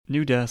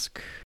New desk,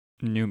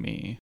 new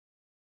me.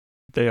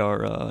 They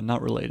are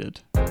not related.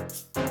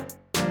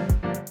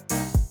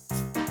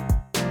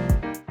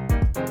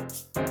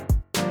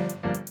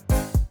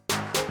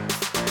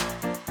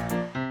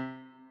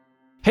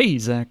 Hey,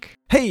 Zach.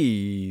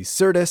 Hey,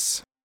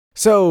 Certus.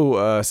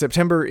 So,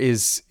 September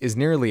is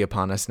nearly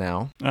upon us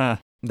now.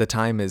 The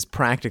time is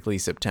practically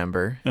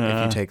September,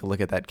 if you take a look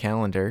at that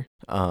calendar.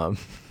 And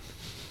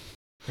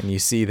you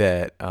see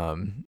that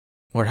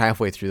we're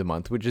halfway through the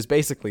month, which is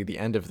basically the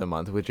end of the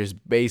month, which is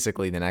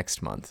basically the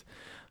next month.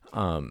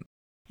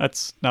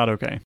 That's not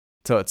okay.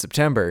 So it's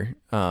September.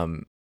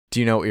 Do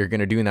you know what you're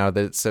going to do now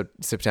that it's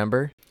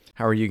September?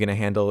 How are you going to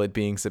handle it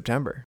being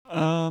September?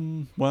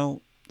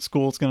 Well,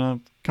 school's going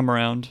to come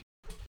around,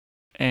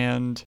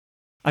 and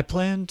I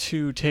plan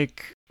to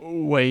take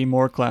way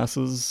more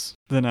classes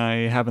than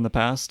I have in the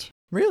past.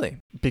 Really?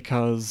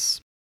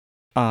 Because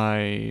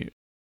here's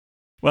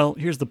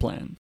the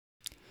plan.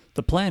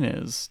 The plan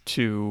is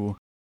to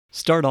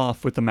start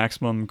off with the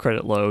maximum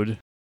credit load.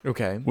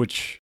 Okay.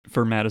 Which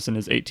for Madison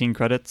is 18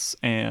 credits,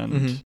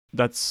 and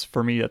that's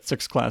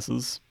 6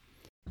 classes.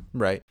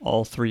 Right.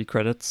 All 3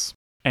 credits.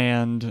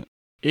 And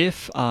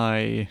if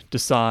I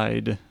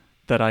decide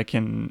that I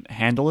can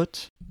handle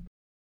it,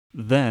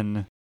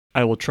 then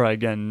I will try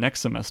again next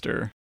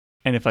semester.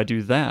 And if I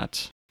do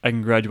that, I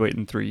can graduate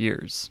in 3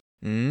 years.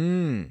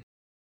 And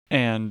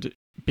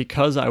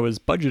because I was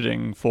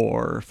budgeting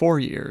for 4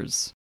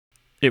 years,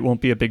 it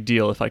won't be a big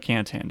deal if I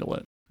can't handle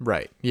it.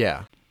 Right.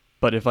 Yeah.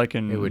 But if I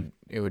can,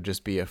 it would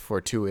just be a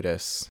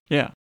fortuitous.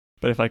 Yeah.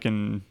 But if I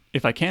can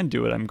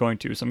do it, I'm going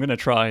to. So I'm going to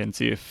try and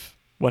see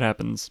what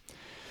happens.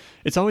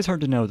 It's always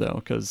hard to know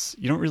though, because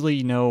you don't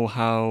really know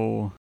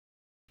how.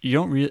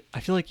 I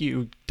feel like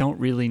you don't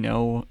really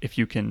know if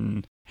you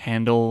can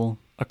handle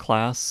a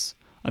class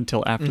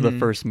until after the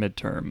first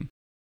midterm.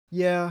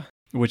 Yeah.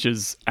 Which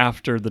is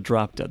after the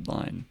drop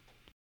deadline,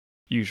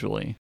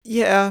 usually.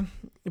 Yeah,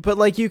 but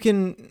like you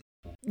can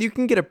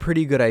get a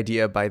pretty good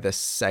idea by the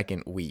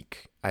second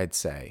week, I'd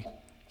say.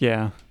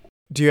 Yeah.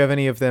 Do you have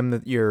any of them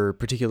that you're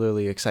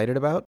particularly excited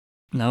about?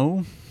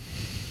 No.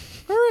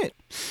 All right.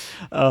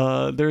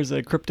 There's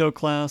a crypto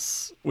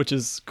class, which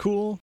is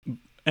cool,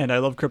 and I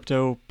love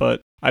crypto, but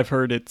I've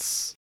heard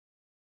it's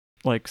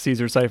like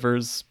Caesar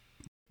ciphers.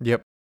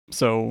 Yep.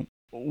 So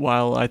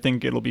while I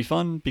think it'll be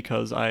fun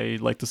because I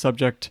like the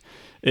subject,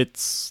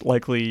 it's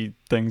likely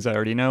things I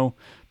already know,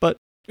 but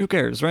who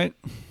cares, right?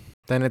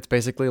 Then it's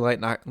basically like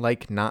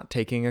not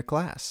taking a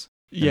class.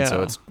 Yeah. And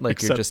so it's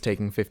like you're just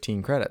taking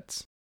 15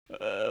 credits.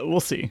 We'll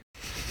see.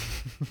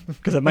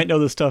 Because I might know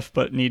this stuff,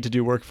 but need to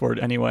do work for it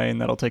anyway, and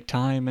that'll take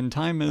time. And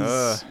time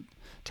is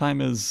time,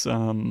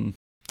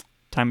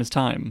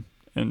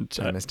 and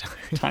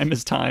time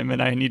is time,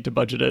 and I need to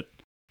budget it.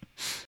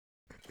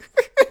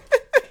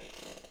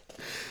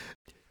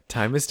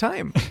 Time is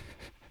time.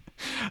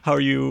 How are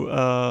you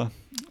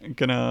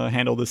gonna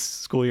handle this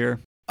school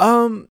year?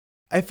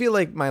 I feel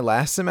like my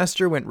last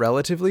semester went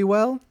relatively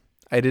well.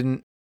 I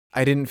didn't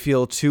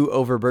feel too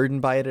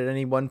overburdened by it at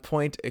any one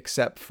point,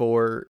 except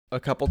for a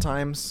couple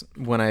times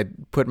when I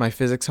put my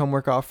physics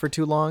homework off for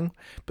too long.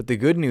 But the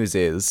good news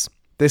is,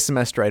 this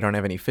semester I don't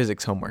have any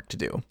physics homework to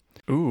do.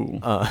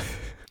 Ooh.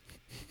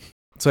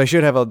 So I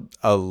should have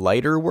a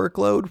lighter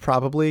workload,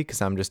 probably,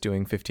 because I'm just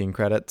doing 15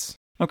 credits.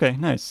 Okay,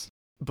 nice.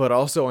 But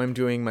also I'm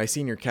doing my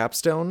senior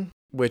capstone,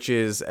 which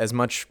is as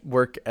much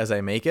work as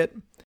I make it.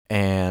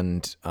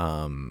 And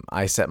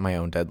I set my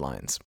own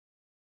deadlines.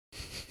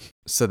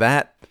 So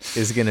that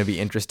is going to be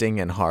interesting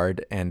and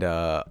hard and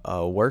a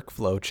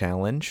workflow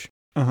challenge.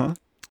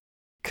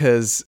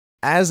 Because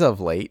as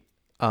of late,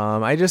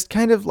 I just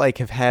kind of like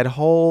have had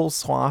whole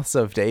swaths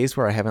of days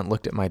where I haven't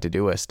looked at my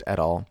Todoist at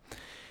all.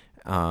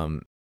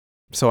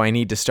 So I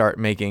need to start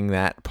making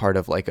that part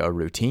of like a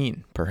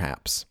routine,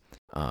 perhaps,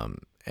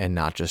 and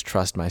not just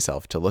trust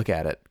myself to look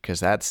at it, because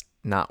that's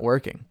not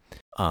working.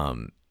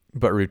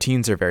 But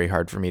routines are very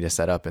hard for me to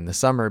set up in the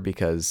summer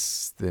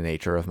because the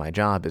nature of my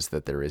job is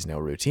that there is no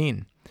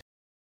routine.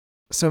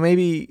 So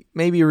maybe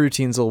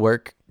routines will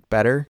work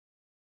better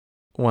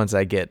once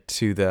I get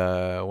into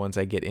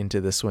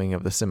the swing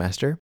of the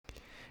semester.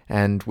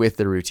 And with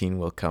the routine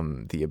will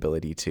come the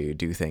ability to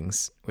do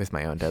things with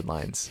my own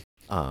deadlines.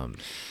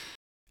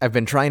 I've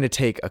been trying to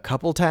take a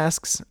couple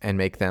tasks and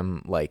make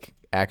them like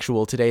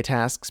actual today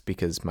tasks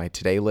because my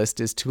today list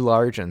is too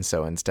large, and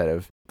so instead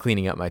of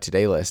cleaning up my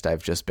today list,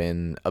 I've just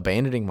been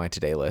abandoning my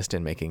today list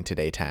and making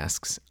today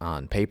tasks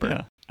on paper.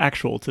 Yeah,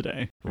 actual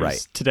today. There's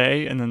right.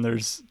 Today, and then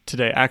there's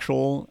today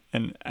actual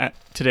and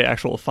today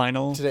actual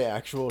final. Today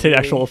actual. Today really,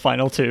 actual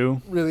final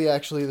too. Really,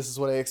 actually, this is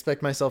what I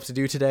expect myself to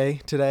do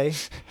today.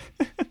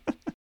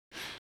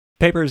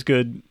 Paper is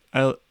good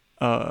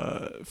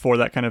for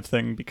that kind of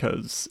thing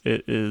because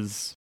it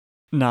is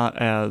not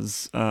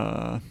as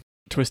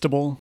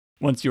twistable.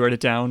 Once you write it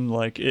down,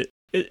 like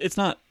it's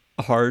not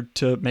hard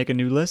to make a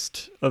new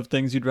list of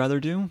things you'd rather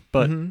do,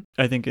 but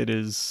I think it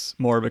is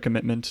more of a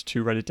commitment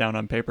to write it down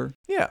on paper.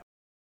 Yeah.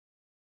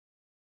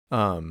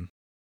 So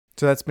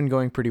that's been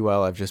going pretty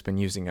well. I've just been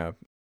using a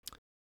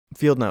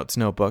field notes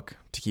notebook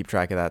to keep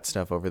track of that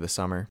stuff over the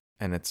summer,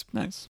 and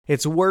Nice.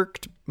 it's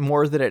worked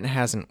more than it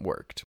hasn't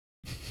worked.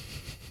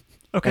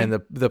 Okay.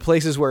 And the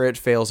places where it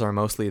fails are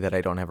mostly that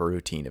I don't have a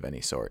routine of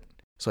any sort.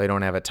 So I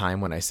don't have a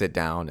time when I sit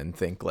down and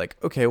think like,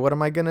 okay, what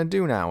am I going to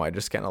do now? I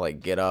just kind of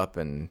like get up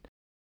and...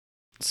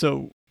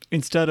 So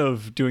instead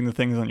of doing the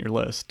things on your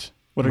list,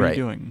 what are Right.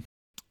 you doing?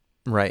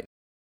 Right.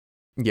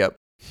 Yep.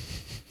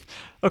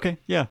 Okay,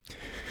 yeah.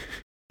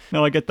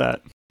 No, I get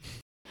that.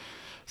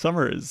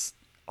 Summer is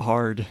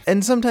hard.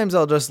 And sometimes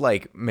I'll just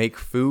like make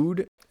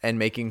food, and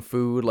making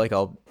food, like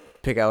I'll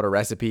pick out a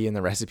recipe and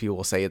the recipe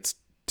will say it's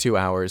 2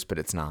 hours, but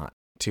it's not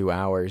 2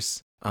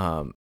 hours.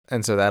 And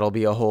so that'll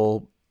be a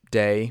whole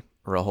day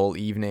or a whole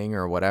evening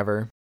or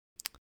whatever.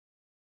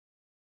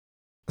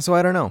 So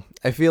I don't know.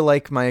 I feel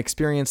like my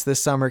experience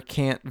this summer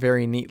can't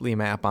very neatly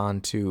map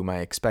onto my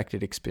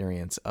expected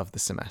experience of the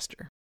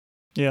semester.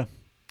 Yeah.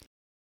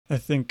 I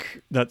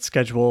think that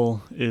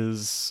schedule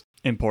is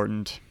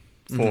important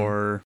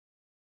for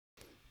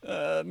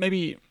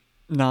maybe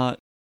not.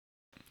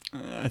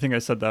 I think I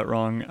said that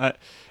wrong.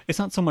 It's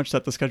not so much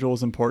that the schedule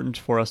is important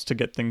for us to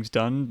get things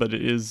done, but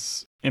it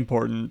is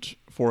important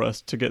for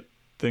us to get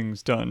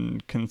things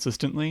done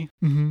consistently.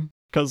 Mm-hmm.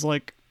 Because,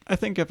 like, I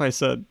think if I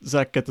said,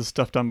 Zach, get this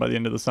stuff done by the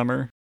end of the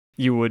summer,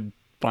 you would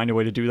find a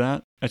way to do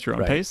that at your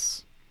own Right.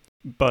 pace,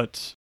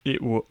 but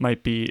it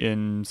might be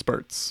in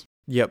spurts.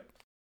 Yep.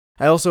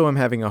 I also am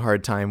having a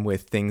hard time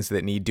with things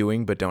that need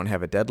doing but don't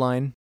have a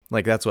deadline.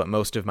 Like, that's what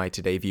most of my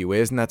Today View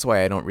is, and that's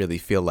why I don't really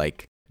feel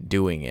like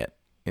doing it.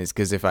 Is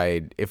because if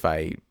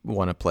I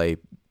want to play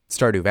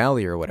Stardew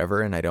Valley or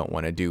whatever, and I don't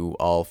want to do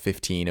all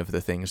 15 of the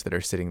things that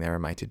are sitting there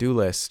on my to-do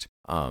list,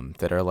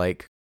 that are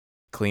like,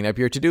 clean up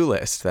your to-do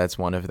list. That's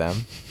one of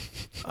them.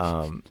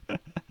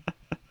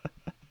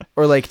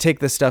 Or like take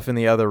the stuff in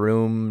the other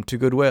room to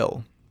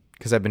Goodwill.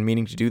 Because I've been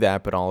meaning to do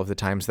that, but all of the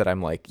times that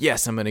I'm like,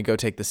 yes, I'm going to go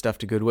take the stuff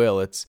to Goodwill,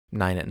 it's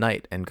 9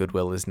 p.m. and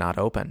Goodwill is not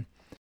open.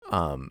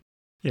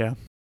 Yeah.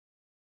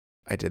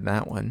 I did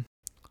that one.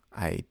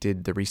 I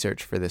did the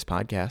research for this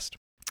podcast.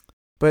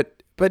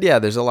 But yeah,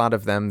 there's a lot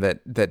of them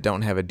that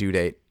don't have a due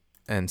date,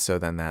 and so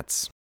then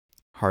that's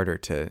harder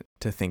to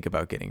think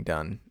about getting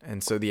done.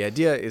 And so the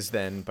idea is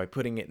then by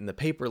putting it in the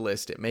paper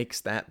list, it makes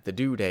that the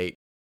due date.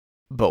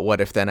 But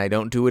what if then I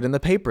don't do it in the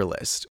paper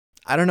list?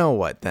 I don't know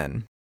what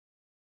then.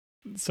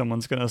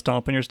 Someone's going to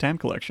stomp on your stamp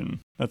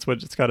collection. That's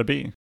what it's got to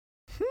be.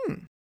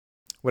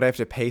 Would I have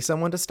to pay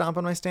someone to stomp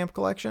on my stamp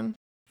collection?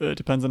 It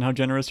depends on how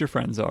generous your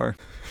friends are.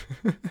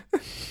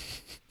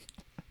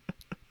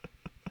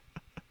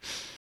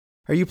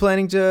 Are you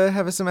planning to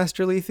have a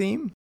semesterly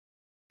theme?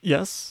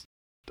 Yes.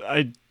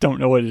 I don't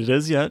know what it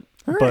is yet,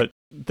 All right. but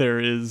there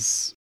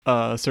is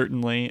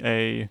certainly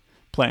a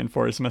plan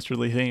for a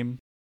semesterly theme.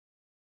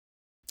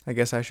 I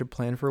guess I should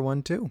plan for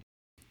one too.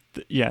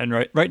 Yeah, and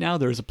right now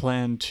there's a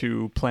plan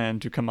to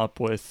come up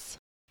with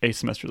a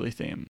semesterly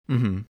theme.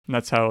 Mm-hmm. And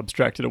that's how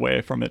abstracted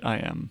away from it I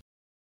am.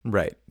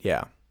 Right.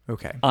 Yeah.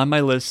 Okay. On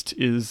my list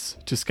is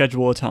to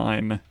schedule a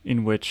time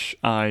in which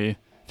I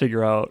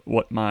figure out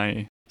what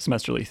my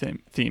semesterly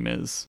theme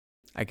is.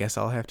 I guess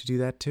I'll have to do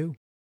that too.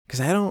 Because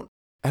I don't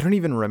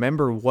even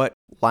remember what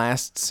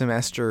last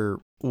semester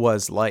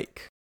was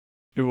like.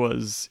 It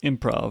was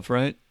improv,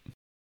 right?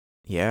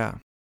 Yeah.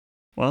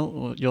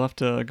 Well, you'll have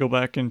to go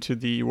back into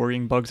the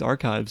Worrying Bugs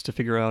archives to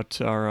figure out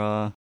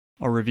our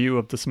review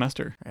of the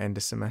semester. And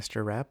a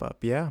semester wrap up.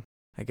 Yeah.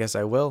 I guess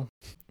I will.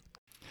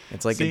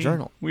 It's like See, a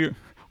journal. We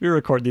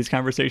record these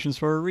conversations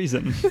for a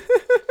reason.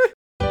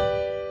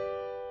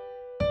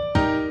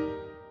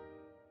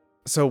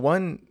 So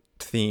one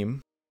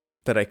theme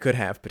that I could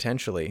have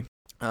potentially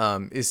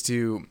is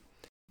to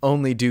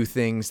only do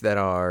things that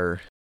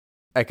are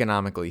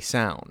economically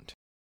sound.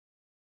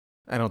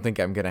 I don't think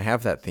I'm going to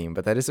have that theme,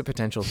 but that is a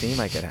potential theme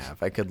I could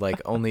have. I could like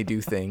only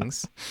do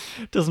things.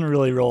 Doesn't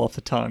really roll off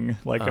the tongue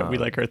like we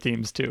like our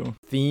themes too.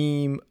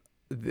 Theme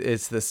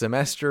is the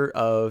semester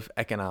of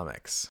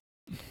economics.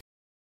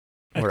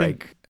 I Where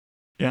think,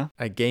 yeah.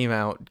 I game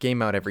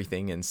out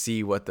everything and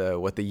see what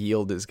the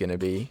yield is going to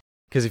be.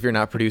 Because if you're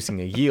not producing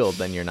a yield,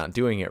 then you're not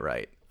doing it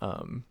right.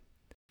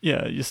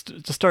 Yeah,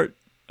 just start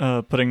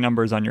putting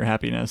numbers on your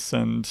happiness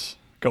and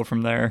go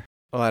from there.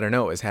 Well, I don't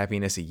know. Is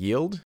happiness a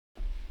yield?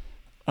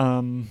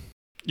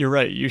 You're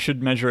right. You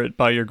should measure it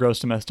by your gross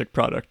domestic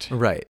product.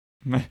 Right.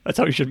 That's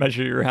how you should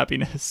measure your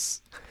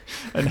happiness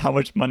and how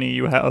much money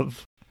you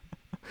have.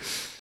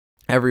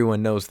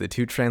 Everyone knows the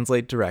two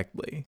translate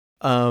directly.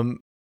 But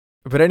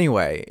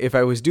anyway, if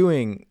I was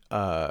doing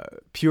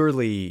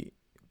purely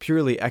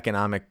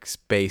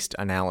economics-based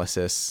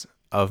analysis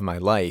of my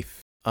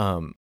life,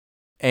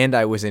 and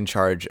I was in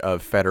charge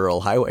of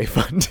federal highway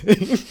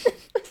funding,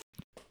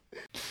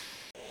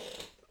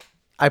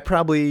 I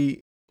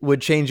probably would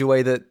change a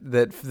way that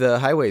the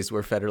highways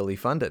were federally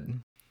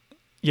funded.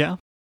 Yeah,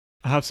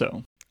 how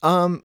so?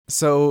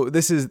 So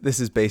this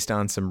is based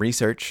on some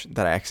research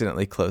that I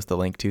accidentally closed the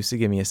link to, so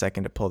give me a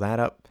second to pull that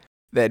up.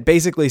 That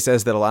basically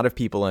says that a lot of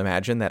people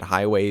imagine that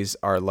highways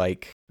are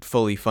like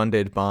fully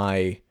funded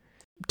by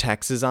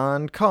taxes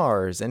on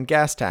cars and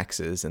gas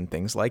taxes and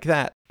things like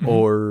that. Mhm.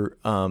 Or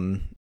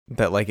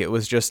that like it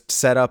was just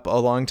set up a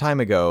long time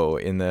ago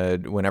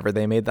whenever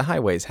they made the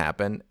highways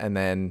happen, and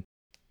then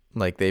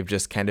like they've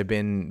just kind of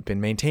been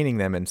maintaining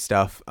them and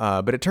stuff.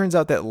 But it turns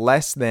out that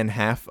less than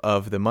half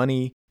of the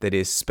money that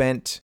is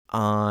spent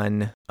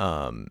on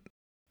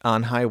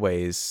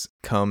highways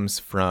comes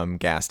from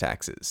gas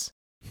taxes.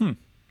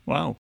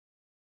 Wow.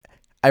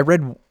 I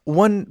read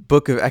one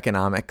book of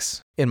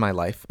economics in my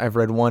life. I've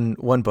read one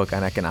book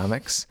on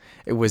economics.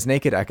 It was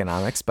Naked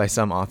Economics by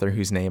some author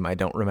whose name I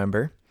don't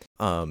remember.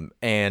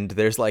 And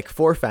there's like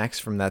 4 facts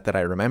from that I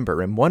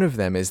remember. And one of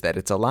them is that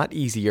it's a lot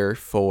easier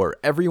for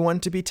everyone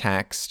to be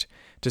taxed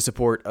to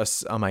support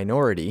a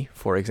minority.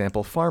 For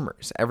example,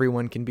 farmers.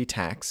 Everyone can be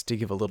taxed to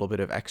give a little bit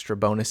of extra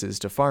bonuses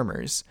to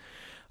farmers.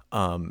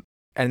 And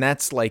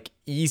that's like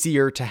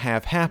easier to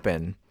have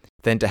happen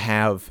than to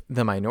have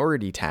the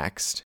minority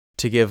taxed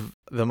to give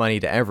the money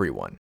to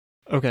everyone.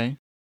 Okay.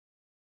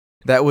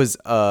 That was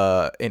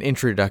an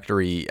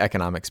introductory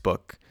economics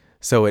book,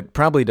 so it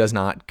probably does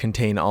not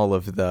contain all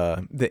of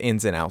the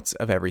ins and outs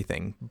of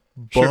everything.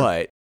 Sure.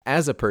 But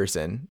as a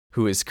person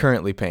who is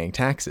currently paying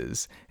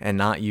taxes and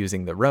not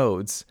using the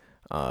roads,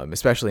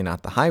 especially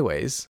not the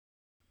highways,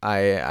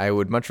 I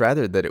would much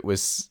rather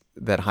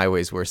that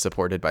highways were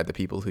supported by the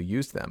people who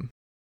used them.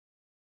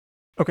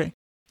 Okay.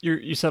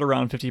 You said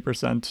around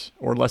 50%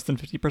 or less than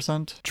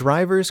 50%?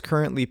 Drivers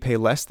currently pay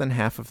less than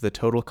half of the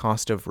total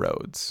cost of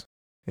roads,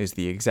 is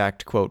the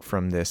exact quote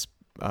from this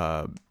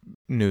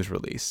news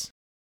release.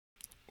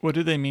 What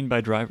do they mean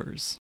by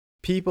drivers?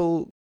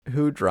 People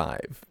who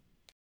drive.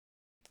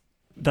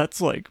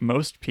 That's like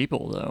most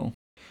people, though.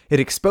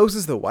 It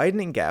exposes the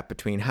widening gap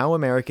between how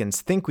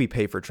Americans think we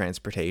pay for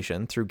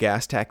transportation through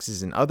gas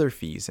taxes and other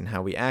fees and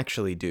how we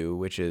actually do,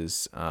 which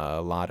is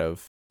a lot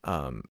of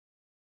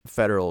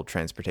federal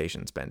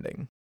transportation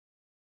spending,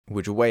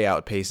 which way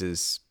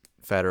outpaces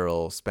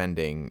federal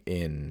spending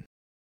in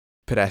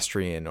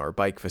pedestrian or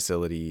bike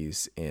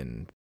facilities,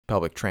 in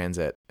public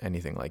transit,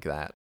 anything like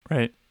that.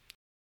 Right.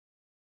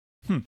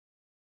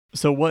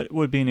 So what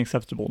would be an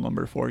acceptable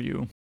number for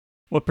you?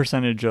 What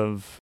percentage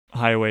of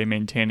highway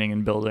maintaining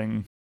and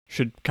building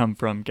should come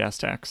from gas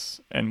tax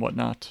and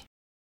whatnot?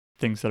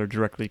 Things that are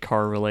directly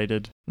car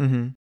related.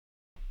 I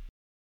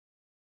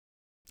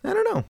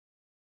don't know.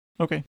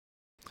 Okay.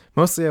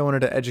 Mostly I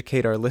wanted to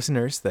educate our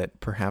listeners that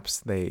perhaps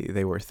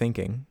they were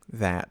thinking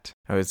that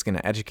I was going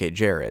to educate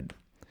Jared.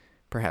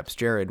 Perhaps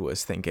Jared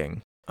was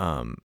thinking,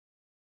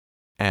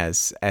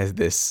 as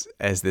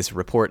this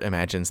report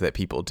imagines that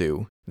people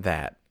do,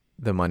 that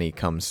the money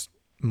comes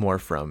more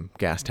from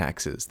gas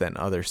taxes than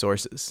other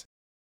sources.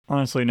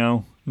 Honestly,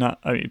 no.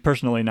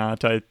 Personally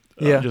not. I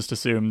just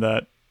assumed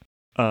that,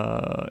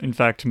 in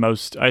fact,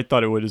 I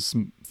thought it was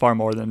far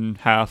more than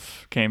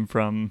half came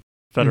from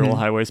federal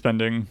highway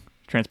spending,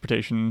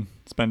 transportation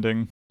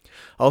spending.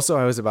 Also,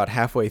 I was about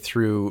halfway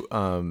through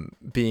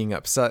being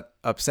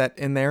upset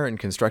in there and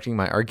constructing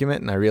my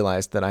argument, and I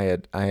realized that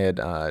I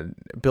had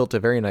built a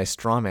very nice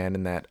straw man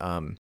in that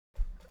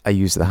I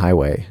use the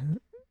highway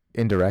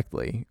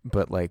indirectly,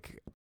 but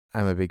like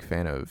I'm a big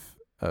fan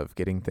of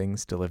getting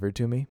things delivered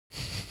to me,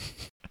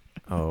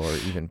 or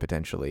even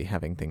potentially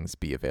having things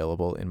be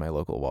available in my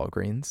local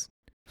Walgreens,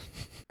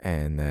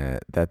 and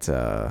that's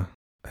a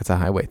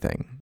highway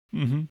thing.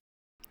 Mm-hmm.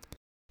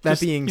 That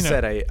being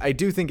said, I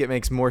do think it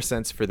makes more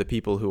sense for the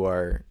people who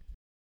are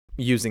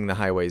using the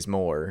highways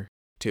more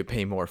to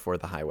pay more for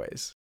the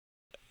highways.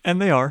 And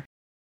they are.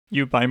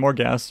 You buy more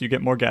gas, you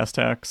get more gas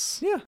tax.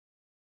 Yeah.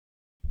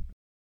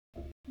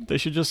 They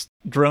should just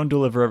drone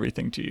deliver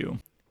everything to you.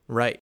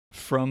 Right.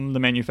 From the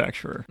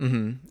manufacturer.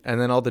 Mm-hmm.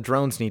 And then all the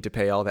drones need to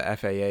pay all the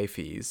FAA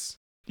fees.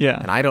 Yeah.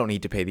 And I don't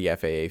need to pay the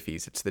FAA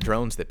fees. It's the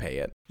drones that pay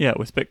it. Yeah,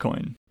 with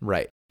Bitcoin.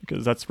 Right.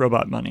 Because that's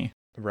robot money.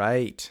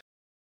 Right.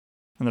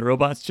 And the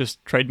robots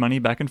just trade money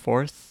back and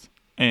forth,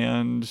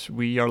 and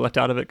we are left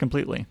out of it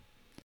completely.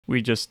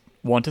 We just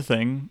want a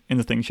thing, and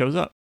the thing shows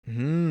up.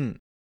 Mm-hmm.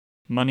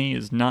 Money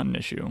is not an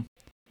issue.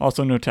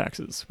 Also, no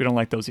taxes. We don't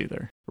like those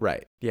either.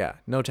 Right. Yeah.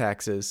 No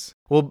taxes.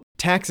 Well,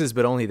 taxes,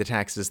 but only the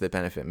taxes that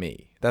benefit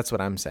me. That's what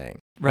I'm saying.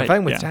 Right. I'm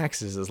fine with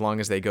taxes as long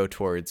as they go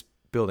towards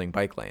building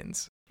bike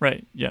lanes.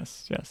 Right.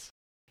 Yes.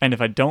 And if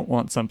I don't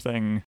want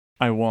something,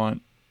 I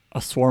want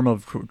a swarm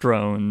of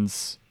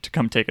drones to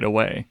come take it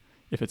away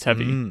if it's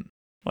heavy. Mm.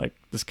 Like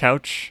this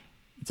couch,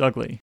 it's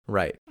ugly.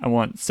 Right. I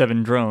want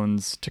 7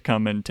 drones to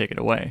come and take it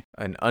away.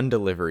 An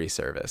undelivery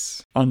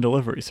service.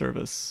 Undelivery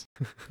service.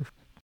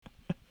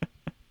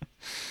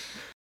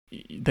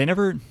 They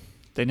never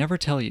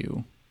tell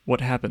you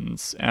what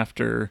happens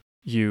after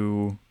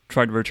you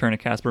try to return a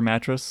Casper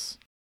mattress,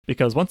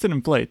 because once it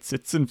inflates,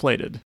 it's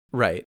inflated.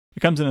 Right. It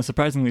comes in a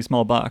surprisingly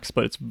small box,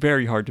 but it's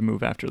very hard to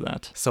move after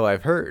that. So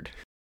I've heard.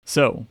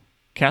 So,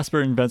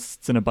 Casper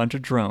invests in a bunch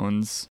of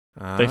drones.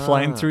 They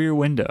fly in through your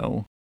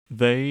window.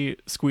 They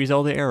squeeze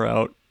all the air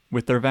out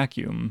with their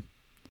vacuum,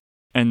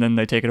 and then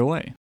they take it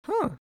away.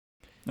 Huh.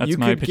 That's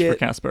my pitch for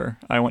Casper.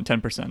 I want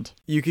 10%.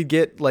 You could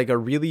get like a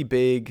really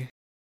big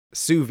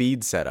sous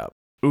vide setup.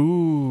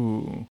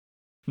 Ooh.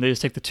 They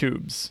just take the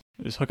tubes.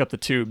 They just hook up the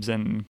tubes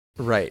and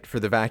Right, for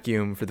the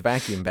vacuum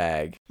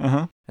bag.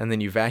 uh-huh. And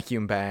then you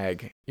vacuum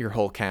bag your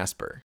whole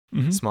Casper.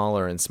 Mhm.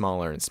 Smaller and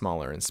smaller and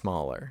smaller and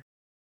smaller.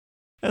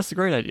 That's a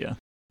great idea.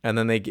 And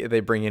then they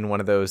bring in one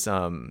of those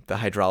the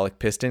hydraulic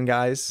piston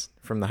guys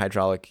from the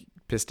hydraulic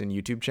piston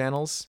YouTube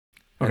channels.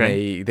 And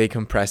Okay. they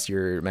compress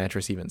your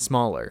mattress even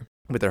smaller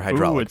with their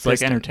hydraulic Ooh, it's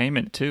piston. like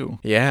entertainment too.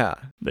 Yeah.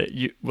 That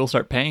we'll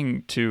start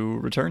paying to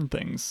return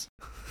things.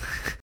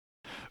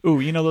 Ooh,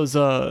 you know those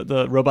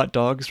the robot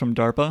dogs from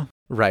DARPA?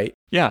 Right.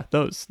 Yeah,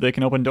 those. They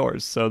can open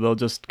doors, so they'll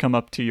just come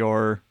up to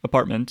your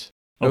apartment,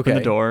 open the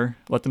Okay. door,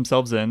 let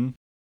themselves in,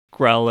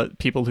 growl at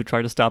people who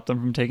try to stop them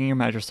from taking your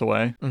mattress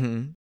away.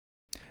 Mm-hmm.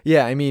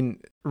 Yeah, I mean,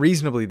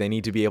 reasonably, they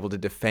need to be able to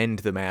defend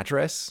the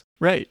mattress.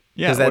 Right.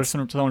 Yeah, 'Cause what if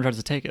that's- someone tries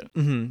to take it?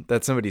 Mm-hmm.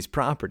 That's somebody's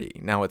property.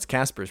 Now it's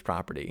Casper's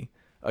property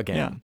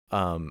again.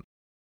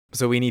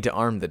 So we need to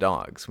arm the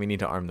dogs. We need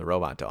to arm the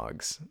robot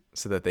dogs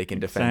so that they can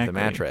defend the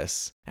Exactly.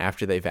 mattress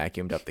after they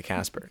vacuumed up the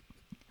Casper.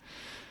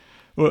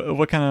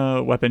 What kind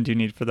of weapon do you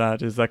need for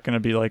that? Is that going to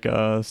be like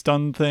a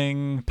stun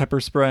thing, pepper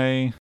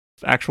spray,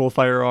 actual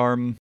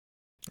firearm?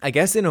 I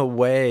guess in a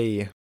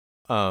way,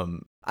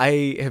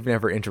 I have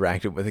never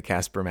interacted with a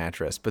Casper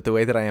mattress, but the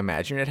way that I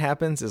imagine it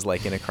happens is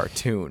like in a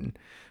cartoon,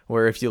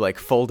 where if you like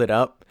fold it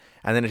up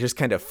and then it just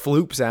kind of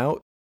floops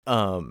out.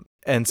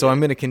 And so I'm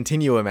going to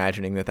continue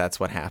imagining that that's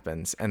what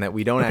happens and that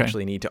we don't Okay.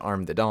 actually need to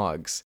arm the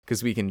dogs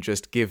because we can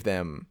just give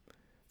them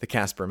the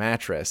Casper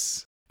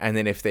mattress. And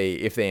then if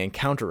they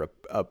encounter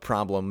a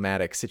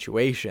problematic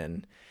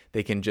situation,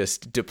 they can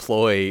just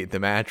deploy the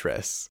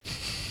mattress,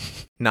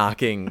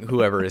 knocking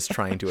whoever is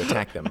trying to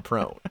attack them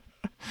prone.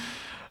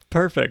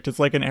 Perfect. It's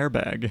like an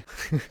airbag.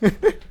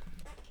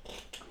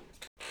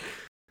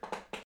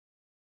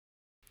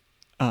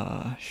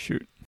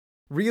 Shoot.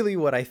 Really,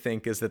 what I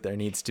think is that there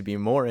needs to be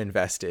more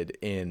invested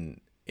in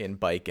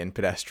bike and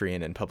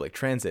pedestrian and public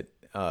transit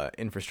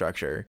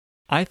infrastructure.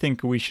 I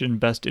think we should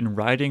invest in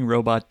riding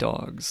robot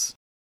dogs.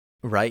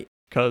 Right.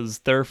 Because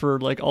they're for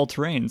like all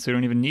terrain, so you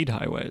don't even need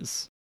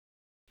highways.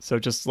 So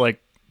just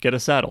like get a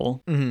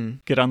saddle, Mm-hmm.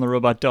 get on the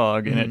robot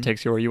dog, and Mhm. it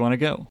takes you where you want to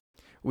go.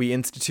 We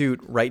institute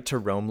right to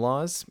roam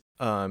laws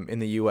in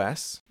the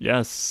U.S.,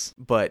 Yes.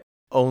 but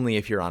only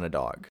if you're on a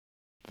dog.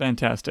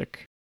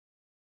 Fantastic.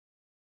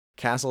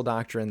 Castle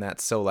doctrine,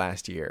 that's so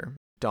last year.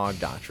 Dog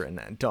doctrine,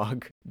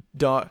 dogtrine.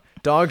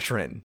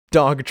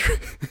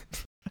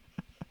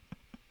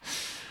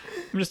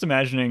 I'm just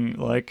imagining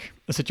like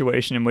a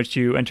situation in which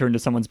you enter into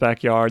someone's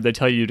backyard, they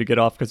tell you to get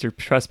off because you're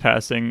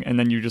trespassing, and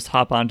then you just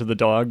hop onto the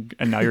dog,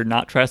 and now you're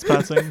not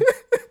trespassing.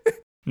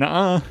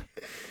 Nuh-uh.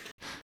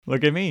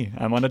 Look at me.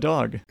 I'm on a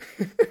dog.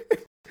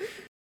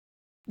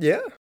 Yeah.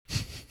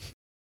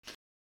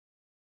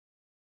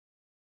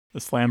 The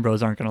Slam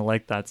Bros aren't going to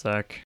like that,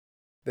 Zach.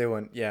 They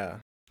went, yeah.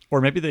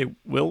 Or maybe they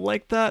will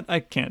like that? I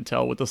can't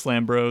tell with the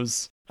Slam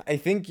Bros. I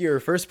think your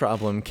first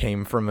problem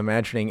came from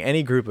imagining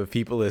any group of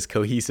people as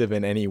cohesive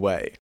in any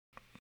way.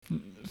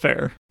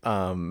 Fair.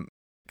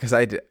 Because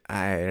I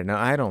don't know,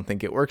 I don't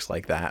think it works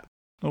like that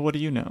Well, what do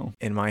you know?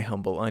 in my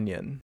humble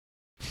onion.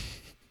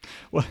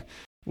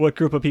 What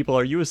group of people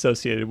are you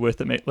associated with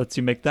that lets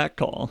you make that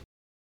call?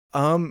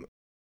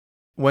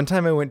 One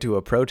time I went to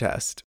a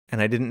protest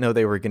and I didn't know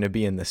they were going to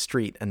be in the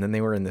street, and then they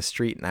were in the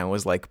street and I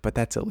was like, but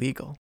that's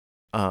illegal.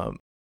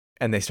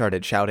 And they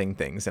started shouting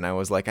things and I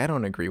was like, I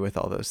don't agree with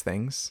all those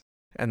things.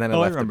 And then I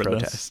left the remember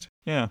this. protest.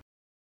 Yeah.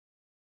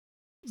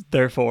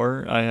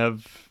 Therefore, I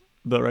have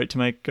the right to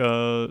make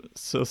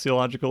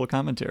sociological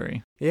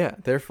commentary. Yeah,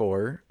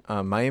 therefore,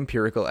 my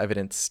empirical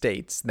evidence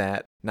states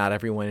that not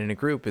everyone in a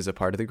group is a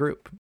part of the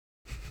group.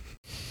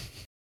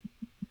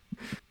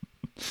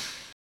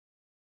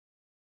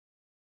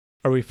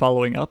 Are we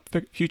following up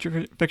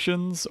future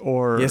fictions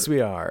or? Yes,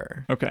 we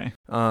are. Okay.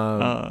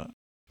 Um,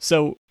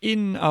 So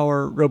in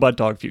our robot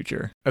dog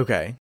future,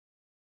 okay.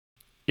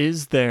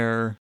 is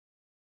there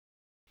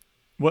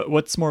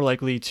what's more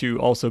likely to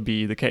also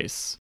be the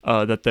case?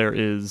 That there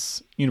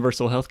is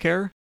universal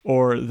healthcare,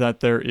 or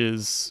that there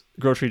is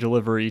grocery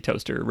delivery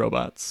toaster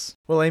robots?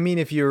 Well, I mean,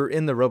 if you're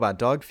in the robot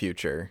dog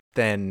future,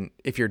 then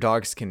if your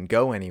dogs can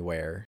go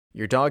anywhere,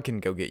 your dog can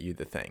go get you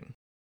the thing.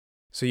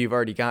 So you've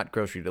already got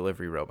grocery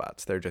delivery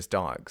robots. They're just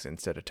dogs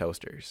instead of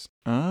toasters.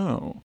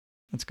 Oh,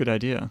 that's a good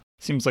idea.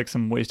 Seems like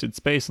some wasted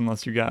space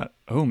unless you got,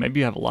 maybe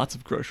you have lots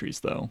of groceries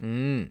though.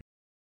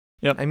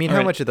 Yep. I mean, All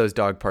how right. much of those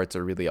dog parts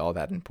are really all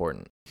that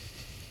important?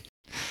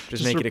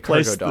 Just make it a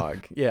replace cargo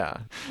dog. Yeah.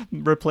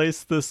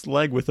 Replace this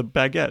leg with a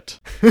baguette.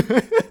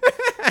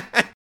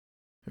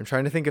 I'm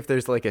trying to think if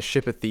there's like a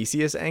Ship of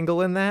Theseus angle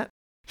in that.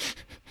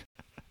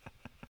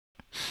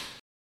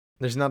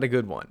 There's not a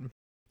good one.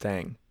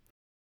 Dang.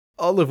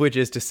 All of which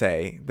is to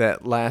say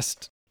that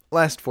last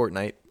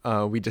fortnight,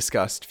 we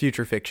discussed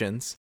future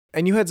fictions,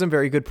 and you had some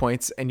very good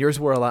points, and yours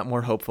were a lot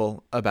more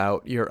hopeful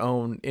about your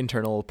own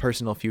internal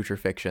personal future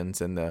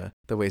fictions and the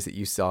ways that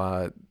you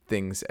saw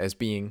things as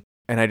being.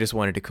 And I just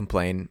wanted to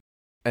complain.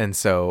 And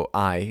so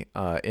I,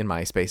 in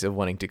my space of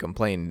wanting to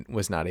complain,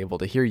 was not able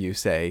to hear you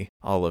say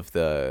all of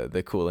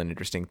the cool and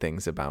interesting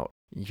things about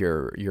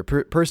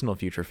personal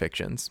future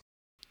fictions.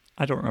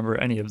 I don't remember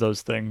any of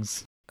those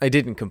things. I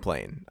didn't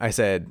complain. I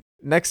said,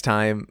 next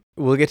time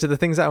we'll get to the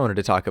things I wanted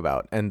to talk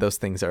about, and those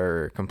things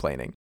are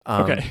complaining.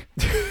 Okay.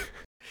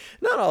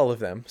 Not all of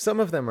them. Some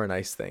of them are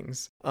nice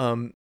things.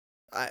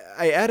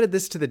 I added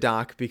this to the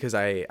doc because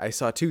I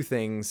saw two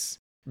things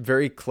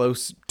very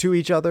close to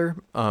each other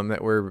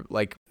that were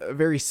like a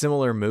very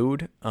similar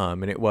mood.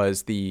 And it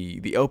was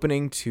the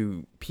opening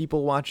to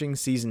People Watching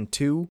Season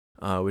 2,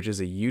 which is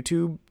a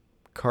YouTube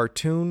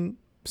cartoon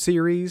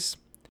series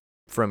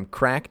from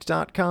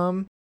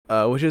cracked.com,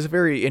 which is a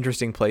very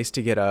interesting place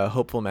to get a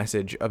hopeful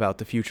message about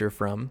the future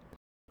from.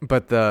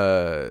 But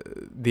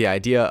the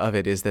idea of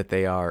it is that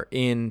they are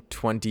in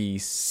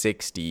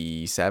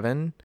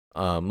 2067,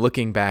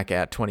 looking back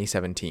at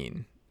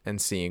 2017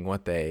 and seeing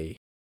what they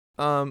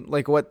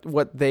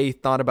what they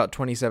thought about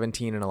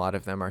 2017, and a lot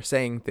of them are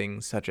saying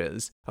things such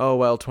as, "Oh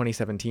well,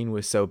 2017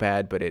 was so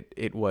bad, but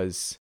it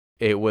was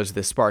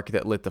the spark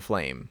that lit the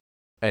flame,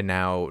 and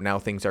now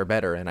things are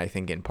better." And I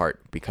think in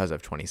part because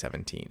of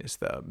 2017 is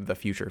the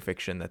future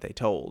fiction that they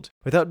told,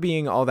 without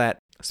being all that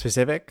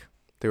specific.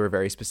 They were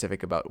very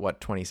specific about what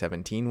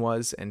 2017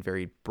 was and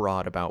very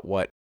broad about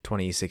what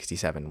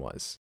 2067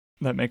 was.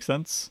 That makes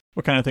sense.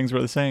 What kind of things were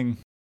they saying?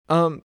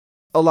 A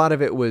lot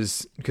of it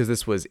was, because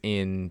this was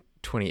in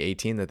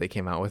 2018 that they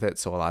came out with it,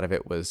 so a lot of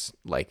it was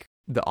like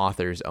the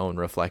author's own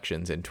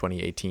reflections in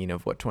 2018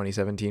 of what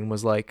 2017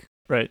 was like.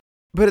 Right.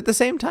 But at the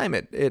same time,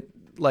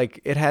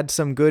 it had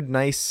some good,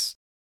 nice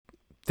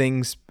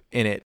things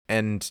in it,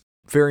 and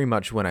very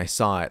much when I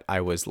saw it,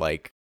 I was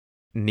like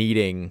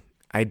needing...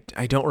 I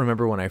don't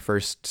remember when I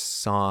first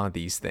saw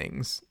these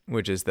things,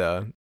 which is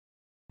the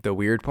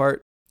weird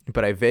part,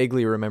 but I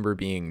vaguely remember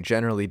being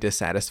generally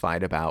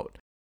dissatisfied about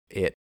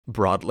it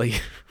broadly.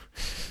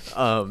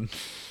 And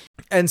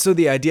so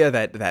the idea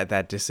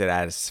that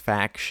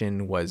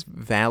dissatisfaction was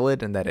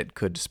valid and that it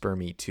could spur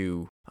me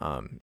to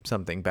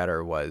something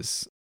better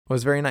was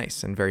very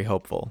nice and very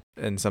hopeful,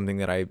 and something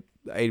that I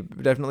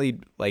definitely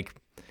like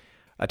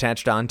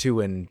attached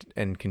onto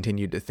and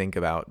continued to think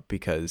about,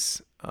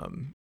 because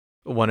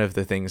one of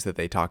the things that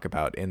they talk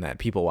about in that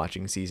People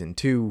Watching Season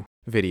 2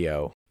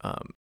 video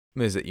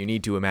is that you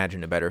need to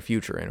imagine a better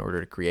future in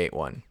order to create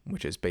one,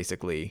 which is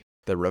basically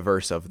the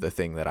reverse of the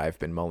thing that I've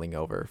been mulling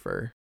over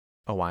for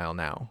a while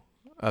now,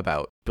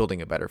 about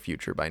building a better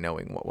future by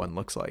knowing what one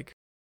looks like.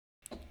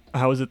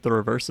 How is it the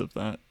reverse of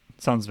that?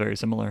 Sounds very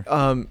similar.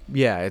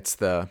 Yeah, it's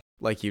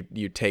like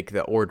you take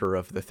the order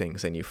of the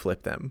things and you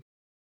flip them.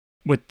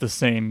 With the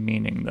same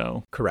meaning,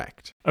 though.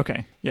 Correct.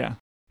 Okay, yeah.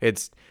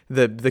 It's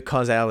the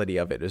causality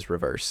of it is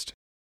reversed.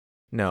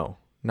 No,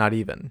 not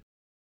even.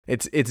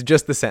 It's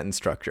just the sentence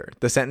structure.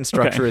 The sentence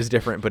structure is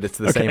different, but it's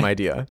the same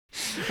idea.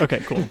 Okay,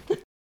 cool.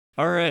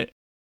 All right.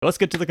 Let's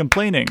get to the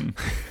complaining.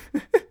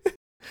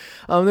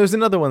 There's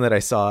another one that I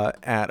saw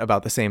at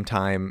about the same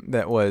time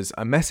that was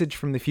a message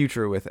from the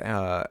future with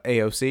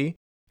AOC,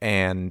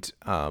 and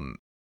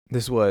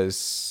this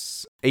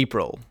was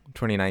April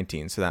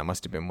 2019, so that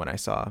must have been when I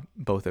saw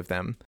both of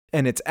them.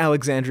 And it's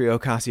Alexandria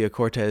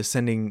Ocasio-Cortez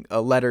sending a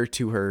letter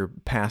to her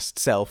past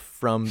self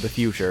from the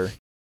future.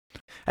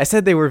 I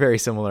said they were very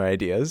similar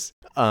ideas.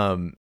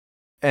 And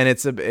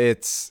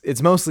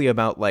it's mostly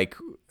about, like,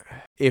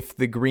 if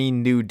the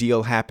Green New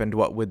Deal happened,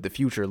 what would the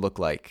future look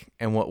like?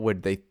 And what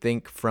would they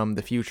think from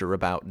the future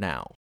about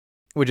now?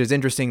 Which is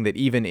interesting that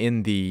even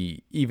in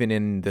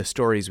the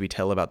stories we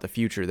tell about the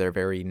future, they're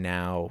very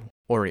now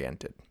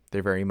oriented.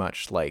 They're very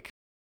much like,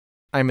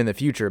 I'm in the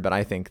future, but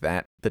I think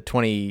that the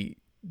 20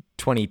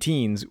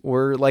 teens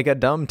were like a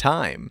dumb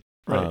time.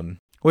 Right.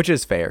 Which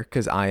is fair,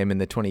 because I am in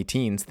the 20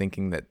 teens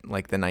thinking that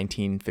like the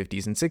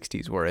 1950s and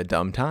 60s were a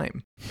dumb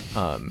time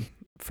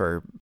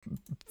for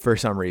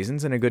some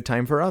reasons and a good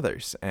time for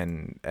others.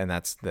 And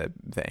that's the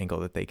angle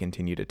that they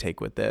continue to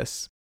take with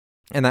this.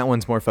 And that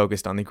one's more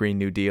focused on the Green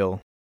New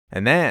Deal.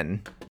 And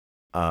then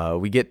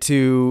we get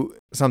to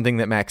something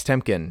that Max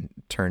Temkin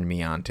turned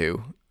me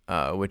onto,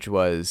 which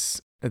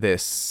was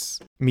this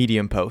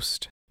Medium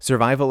post,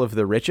 Survival of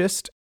the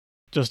Richest.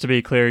 Just to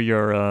be clear,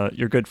 your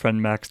good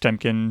friend Max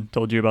Temkin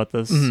told you about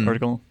this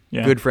article?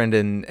 Yeah. Good friend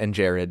and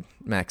Jared,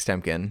 Max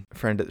Temkin,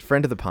 friend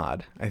of the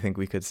pod, I think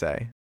we could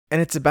say.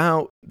 And it's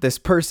about this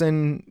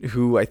person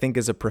who I think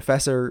is a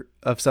professor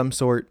of some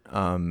sort,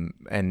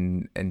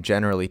 and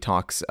generally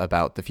talks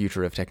about the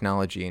future of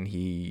technology, and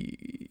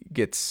he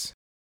gets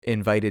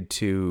invited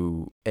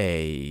to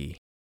a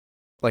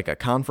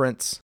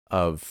conference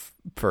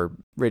for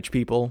rich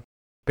people,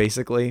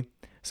 basically,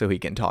 so he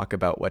can talk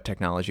about what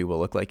technology will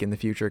look like in the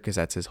future, because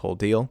that's his whole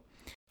deal.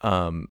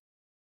 And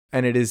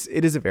it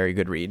is a very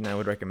good read, and I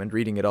would recommend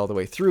reading it all the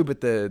way through. But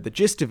the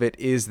gist of it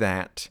is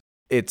that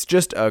it's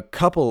just a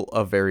couple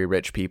of very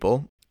rich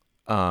people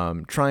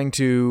trying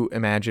to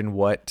imagine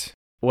what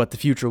the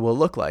future will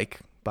look like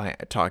by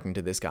talking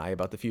to this guy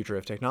about the future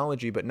of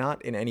technology, but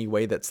not in any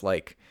way that's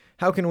like,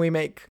 how can we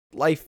make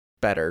life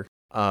better?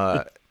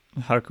 How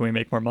can we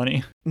make more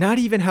money? Not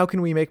even how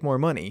can we make more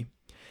money.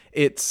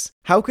 It's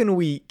how can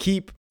we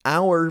keep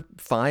our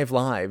 5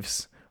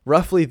 lives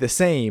roughly the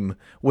same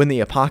when the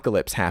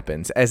apocalypse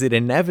happens, as it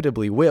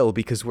inevitably will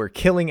because we're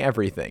killing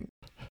everything.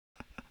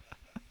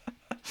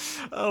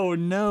 Oh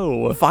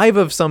no. 5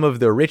 of some of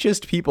the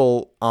richest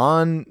people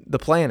on the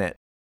planet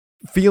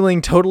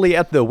feeling totally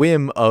at the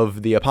whim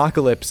of the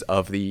apocalypse,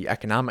 of the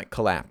economic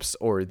collapse,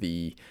 or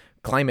the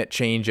climate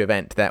change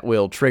event that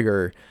will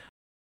trigger.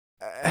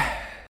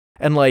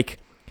 And like,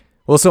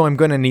 well, so I'm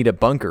going to need a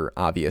bunker,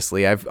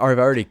 obviously. I've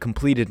already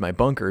completed my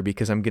bunker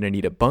because I'm going to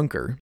need a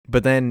bunker.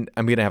 But then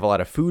I'm going to have a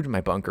lot of food in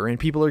my bunker, and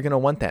people are going to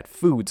want that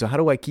food. So how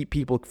do I keep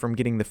people from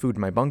getting the food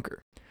in my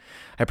bunker?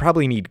 I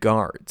probably need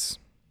guards.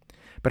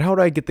 But how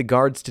do I get the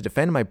guards to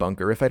defend my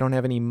bunker if I don't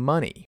have any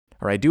money?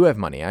 Or I do have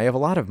money. I have a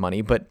lot of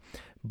money, but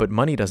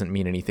money doesn't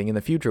mean anything in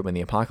the future when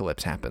the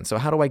apocalypse happens. So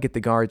how do I get the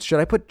guards? Should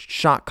I put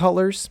shock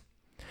collars?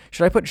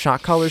 Should I put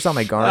shock collars on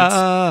my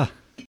guards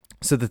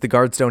so that the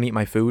guards don't eat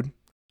my food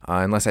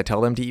unless I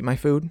tell them to eat my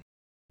food?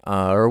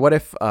 Or what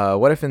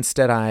if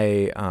instead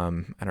I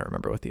don't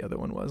remember what the other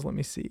one was. Let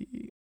me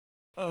see.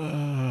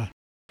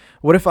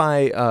 What if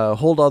I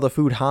hold all the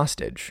food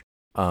hostage?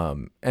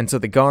 And so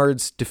the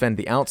guards defend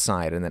the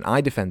outside and then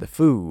I defend the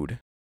food.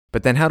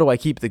 But then how do I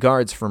keep the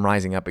guards from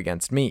rising up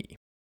against me?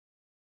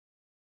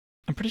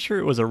 I'm pretty sure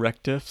it was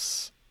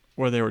Erectifs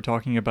where they were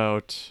talking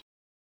about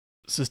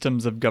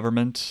systems of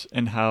government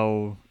and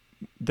how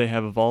they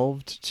have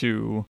evolved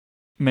to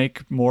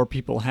make more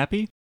people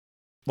happy.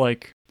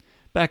 Like,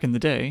 back in the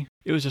day,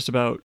 it was just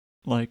about,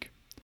 like,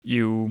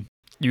 you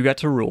got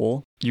to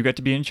rule, you got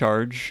to be in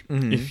charge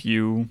if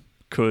you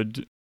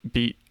could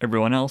beat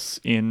everyone else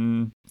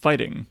in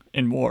fighting,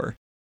 in war.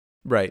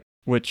 Right.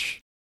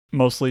 Which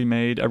mostly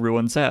made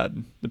everyone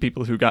sad. The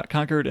people who got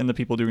conquered and the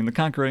people doing the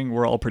conquering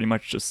were all pretty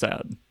much just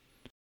sad.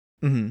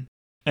 Mm-hmm.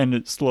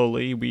 And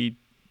slowly we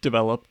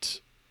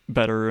developed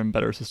better and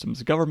better systems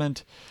of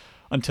government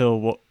until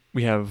what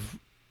we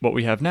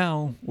have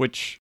now,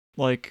 which,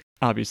 like,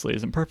 obviously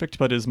isn't perfect,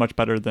 but is much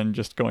better than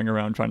just going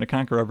around trying to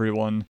conquer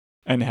everyone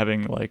and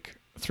having, like,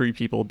 3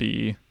 people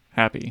be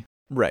happy.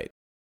 Right.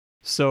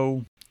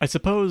 So I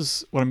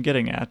suppose what I'm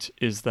getting at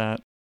is that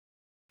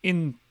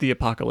in the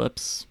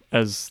apocalypse,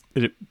 as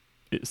it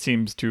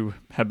seems to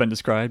have been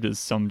described as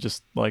some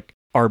just, like,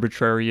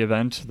 arbitrary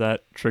event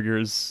that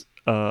triggers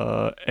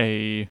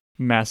a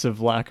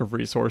massive lack of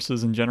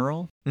resources in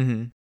general,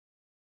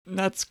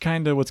 that's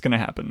kind of what's going to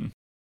happen.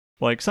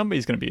 Like,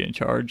 somebody's going to be in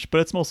charge,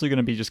 but it's mostly going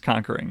to be just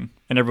conquering,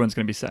 and everyone's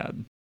going to be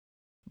sad.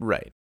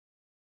 Right.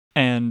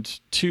 And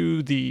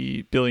to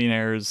the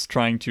billionaires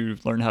trying to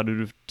learn how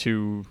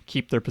to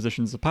keep their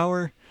positions of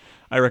power,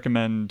 I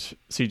recommend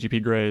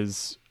CGP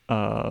Gray's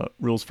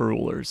Rules for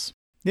Rulers.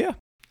 Yeah.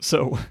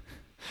 So,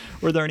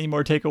 were there any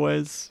more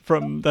takeaways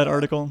from that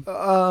article?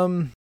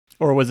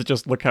 Or was it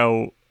just look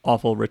how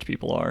awful rich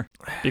people are?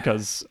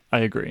 Because I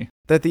agree.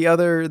 That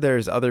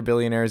there's other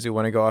billionaires who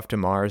want to go off to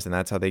Mars, and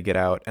that's how they get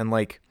out. And,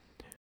 like,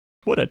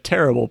 what a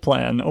terrible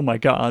plan. Oh my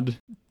god.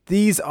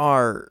 These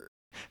are...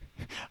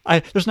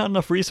 There's not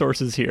enough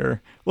resources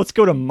here. Let's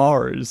go to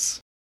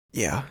Mars.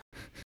 Yeah.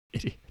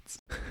 Idiots.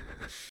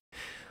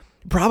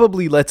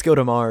 Probably let's go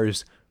to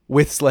Mars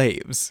with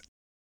slaves.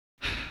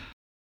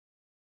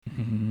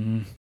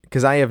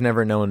 Because I have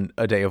never known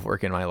a day of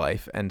work in my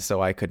life, and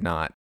so I could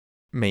not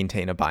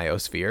maintain a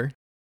biosphere.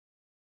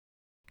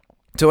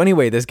 So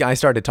anyway, this guy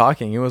started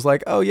talking. He was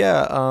like, oh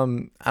yeah,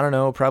 I don't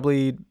know,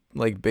 probably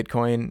like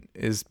Bitcoin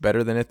is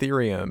better than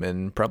Ethereum,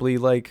 and probably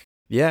like,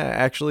 yeah,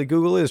 actually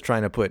Google is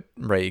trying to put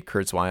Ray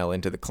Kurzweil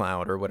into the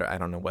cloud, or what, I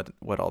don't know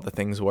what all the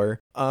things were.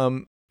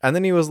 And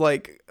then he was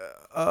like,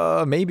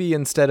 maybe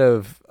instead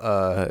of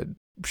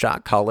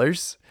shock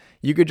collars,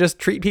 you could just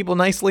treat people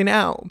nicely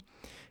now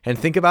and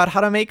think about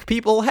how to make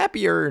people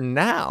happier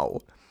now.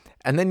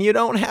 And then you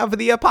don't have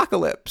the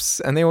apocalypse.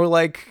 And they were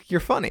like, you're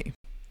funny.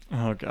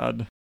 Oh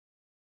god.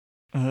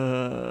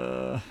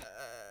 And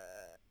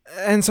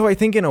so I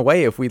think in a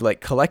way, if we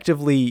like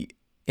collectively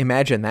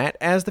imagine that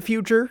as the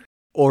future,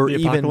 or the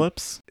even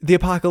apocalypse? The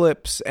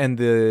apocalypse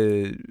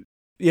and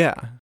yeah.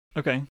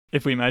 Okay.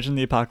 If we imagine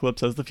the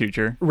apocalypse as the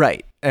future.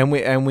 Right. And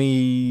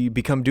we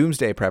become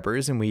doomsday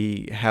preppers, and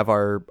we have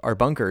our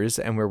bunkers,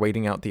 and we're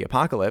waiting out the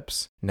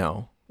apocalypse.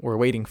 No, we're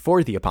waiting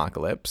for the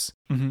apocalypse.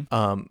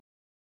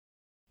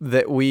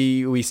 That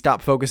we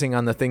stop focusing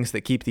on the things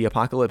that keep the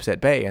apocalypse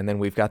at bay, and then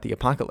we've got the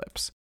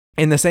apocalypse.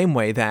 In the same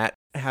way that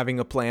having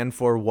a plan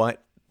for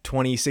what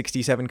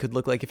 2067 could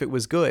look like if it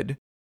was good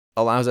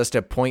allows us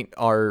to point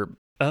our...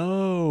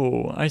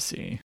 Oh, I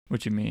see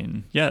what you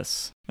mean.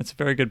 Yes, that's a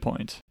very good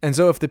point. And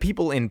so if the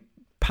people in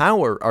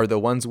power are the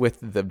ones with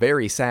the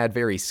very sad,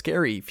 very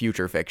scary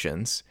future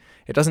fictions,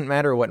 it doesn't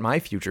matter what my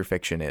future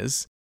fiction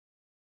is.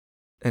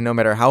 And no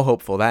matter how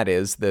hopeful that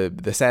is,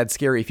 the sad,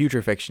 scary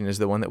future fiction is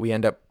the one that we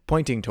end up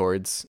pointing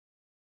towards,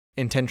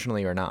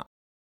 intentionally or not.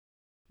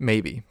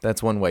 Maybe.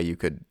 That's one way you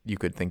could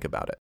think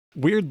about it.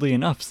 Weirdly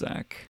enough,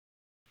 Zach,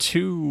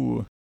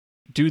 to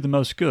do the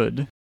most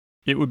good,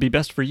 it would be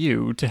best for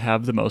you to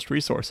have the most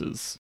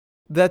resources.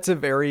 That's a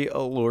very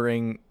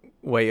alluring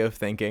way of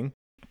thinking.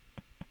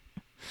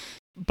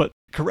 But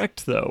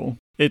correct, though.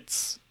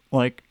 It's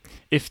Like,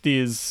 if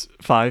these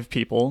 5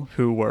 people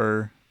who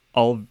were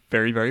all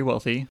very, very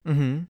wealthy,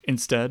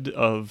 instead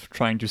of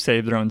trying to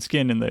save their own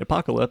skin in the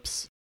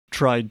apocalypse,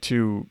 tried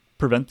to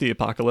prevent the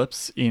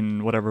apocalypse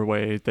in whatever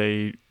way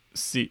they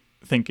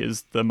think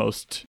is the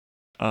most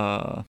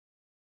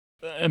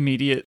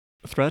immediate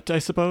threat, I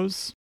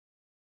suppose,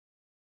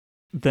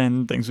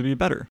 then things would be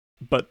better.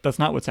 But that's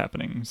not what's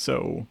happening.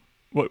 So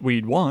what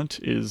we'd want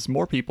is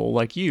more people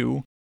like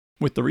you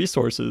with the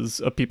resources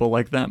of people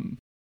like them.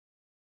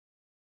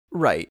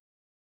 Right.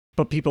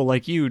 But people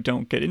like you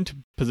don't get into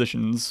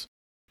positions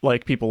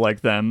like people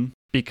like them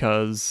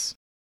because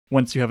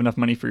once you have enough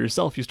money for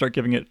yourself, you start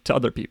giving it to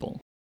other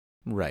people.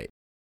 Right.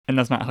 And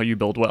that's not how you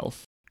build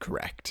wealth.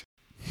 Correct.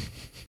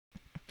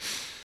 I'm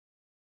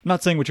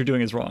not saying what you're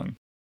doing is wrong,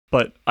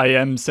 but I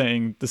am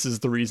saying this is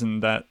the reason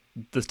that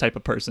this type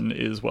of person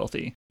is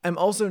wealthy. I'm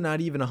also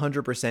not even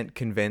 100%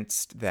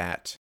 convinced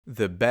that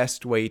the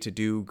best way to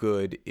do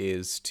good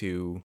is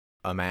to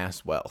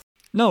amass wealth.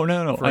 No.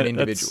 For an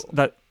individual.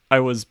 That I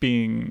was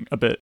being a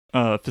bit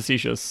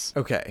facetious.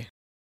 Okay.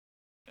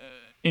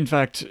 In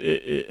fact,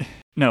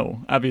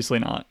 no, obviously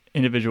not.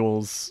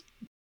 Individuals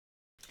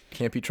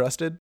can't be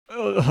trusted?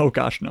 Oh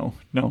gosh, no,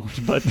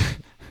 but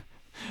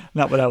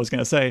not what I was going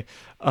to say.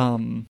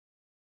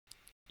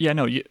 Yeah,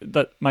 no,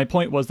 my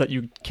point was that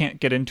you can't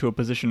get into a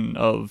position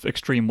of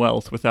extreme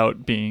wealth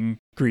without being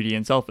greedy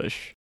and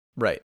selfish.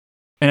 Right.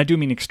 And I do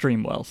mean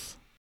extreme wealth.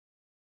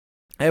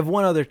 I have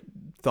one other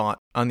thought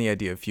on the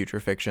idea of future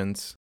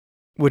fictions,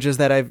 which is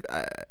that I've,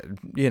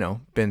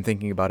 been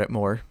thinking about it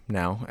more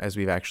now as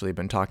we've actually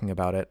been talking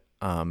about it.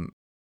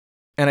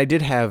 And I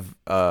did have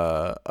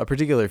a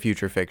particular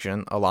future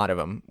fiction, a lot of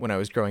them, when I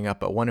was growing up,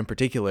 but one in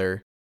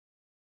particular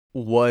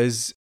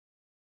was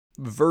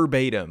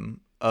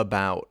verbatim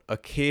about a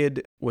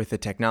kid with a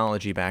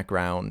technology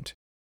background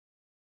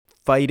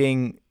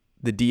fighting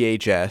the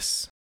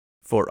DHS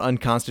for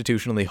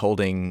unconstitutionally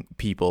holding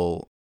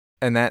people,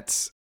 and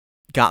that's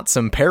got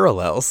some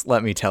parallels,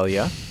 let me tell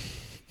you.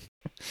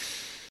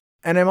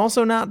 And I'm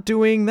also not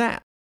doing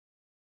that.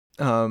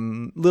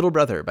 Little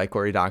Brother by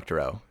Cory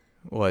Doctorow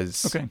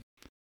was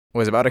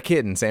about a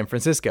kid in San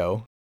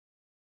Francisco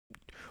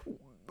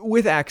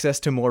with access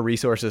to more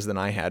resources than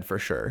I had, for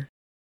sure.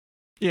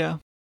 Yeah.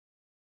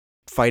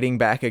 Fighting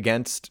back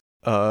against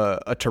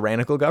a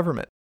tyrannical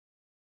government.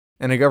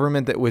 And a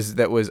government that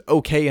was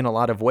okay in a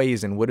lot of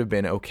ways and would have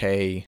been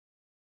okay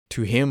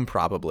to him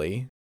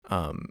probably.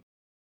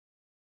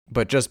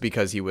 But just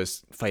because he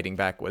was fighting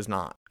back was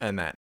not. And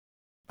that,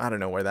 I don't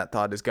know where that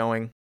thought is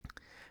going.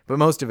 But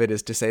most of it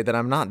is to say that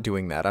I'm not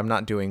doing that. I'm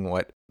not doing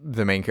what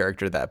the main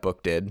character of that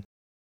book did.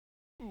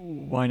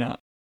 Why not?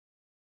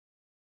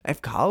 I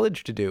have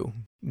college to do,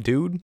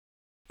 dude.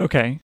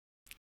 Okay.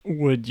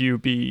 Would you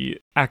be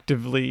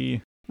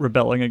actively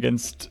rebelling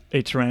against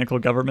a tyrannical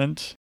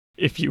government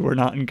if you were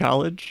not in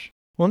college?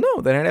 Well,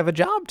 no, then I'd have a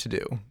job to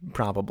do,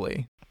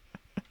 probably.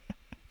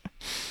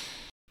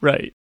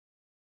 Right.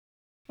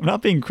 I'm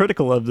not being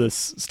critical of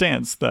this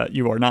stance that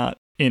you are not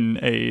in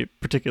a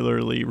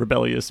particularly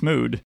rebellious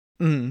mood,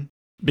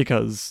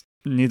 because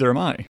neither am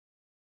I.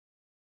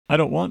 I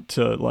don't want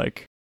to,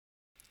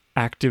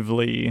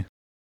 actively,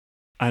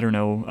 I don't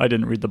know, I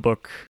didn't read the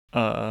book.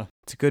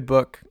 It's a good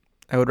book.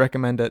 I would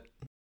recommend it.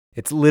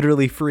 It's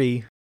literally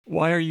free.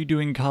 Why are you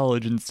doing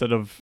college instead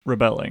of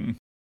rebelling?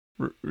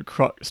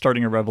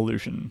 Starting a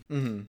revolution?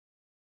 Mm-hmm.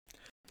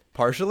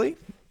 Partially.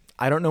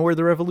 I don't know where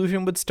the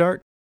revolution would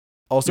start.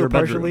 Also, your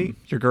partially.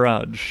 Bedroom, your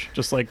garage,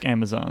 just like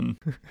Amazon.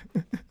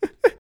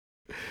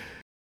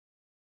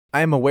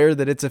 I am aware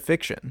that it's a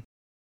fiction.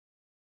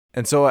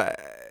 And so,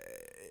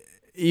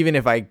 even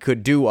if I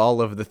could do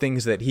all of the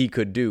things that he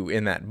could do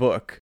in that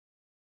book,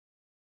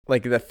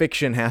 the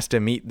fiction has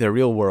to meet the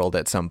real world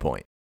at some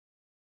point.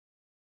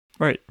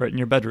 Right in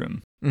your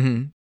bedroom.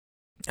 Mm-hmm.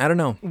 I don't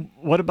know.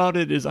 What about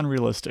it is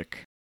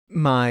unrealistic?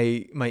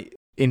 My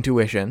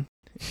intuition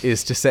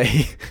is to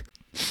say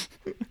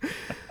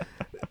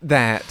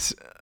that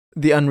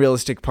the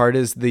unrealistic part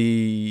is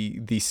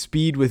the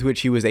speed with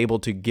which he was able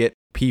to get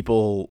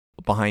people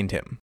behind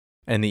him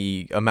and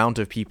the amount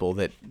of people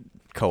that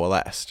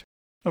coalesced.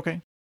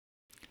 Okay.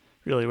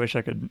 Really wish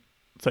I could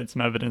cite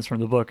some evidence from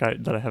the book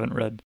that I haven't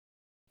read.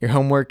 Your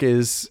homework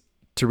is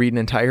to read an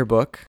entire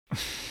book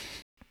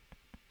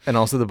and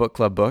also the book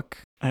club book.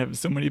 I have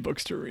so many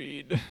books to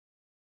read.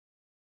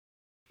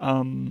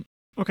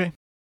 Okay.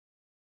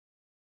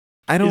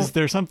 Is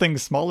there something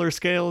smaller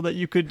scale that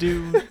you could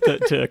do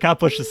to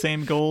accomplish the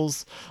same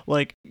goals?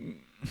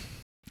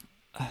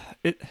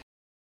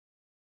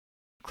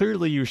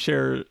 Clearly you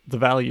share the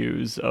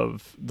values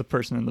of the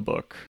person in the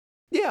book.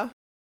 Yeah.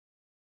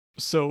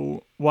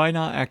 So why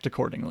not act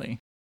accordingly?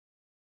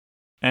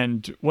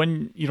 And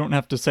when you don't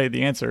have to say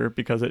the answer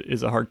because it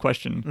is a hard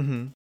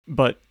question,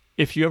 but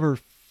if you ever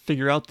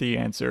figure out the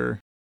answer,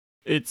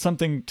 it's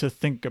something to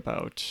think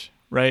about,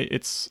 right?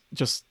 It's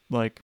just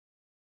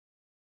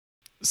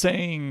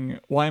saying,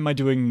 why am I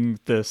doing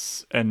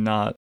this and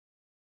not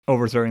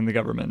overthrowing the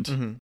government?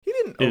 He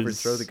didn't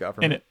overthrow the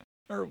government.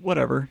 or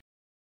whatever.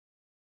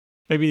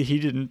 Maybe he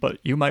didn't, but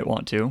you might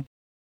want to.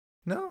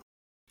 No.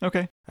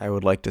 Okay. I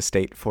would like to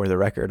state for the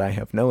record, I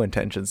have no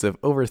intentions of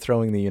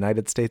overthrowing the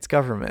United States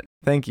government.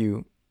 Thank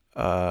you.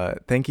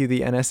 Thank you,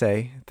 the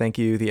NSA. Thank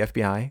you, the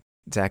FBI.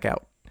 Zach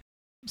out.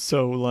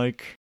 So,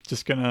 like,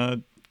 just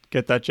gonna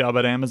get that job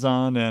at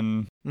Amazon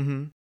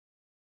and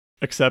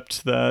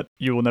accept that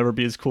you will never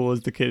be as cool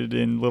as the kid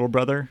in Little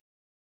Brother?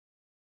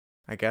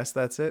 I guess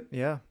that's it.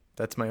 Yeah.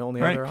 That's my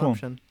only Right, other cool.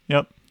 option.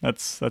 Yep,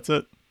 that's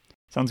it.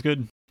 Sounds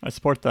good. I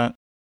support that.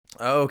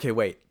 Okay,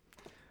 wait.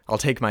 I'll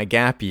take my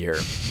gap year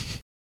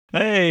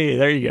Hey,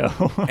 there you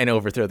go. and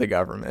overthrow the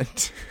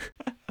government.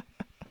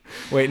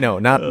 Wait, no,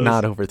 not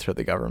overthrow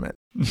the government.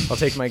 I'll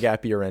take my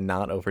gap year and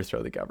not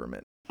overthrow the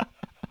government.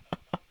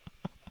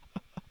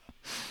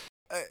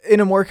 In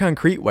a more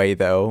concrete way,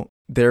 though,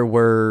 there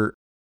were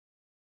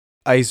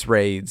ICE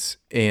raids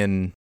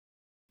in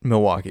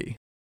Milwaukee.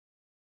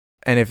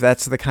 And if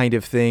that's the kind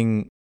of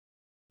thing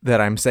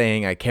that I'm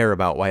saying I care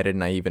about, why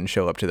didn't I even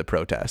show up to the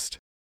protest?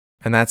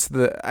 And that's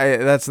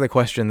the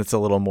question that's a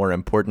little more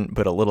important,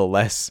 but a little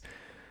less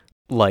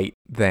light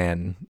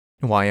than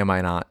why am I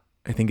not?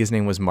 I think his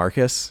name was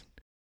Marcus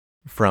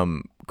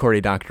from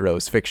Cory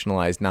Doctorow's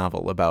fictionalized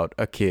novel about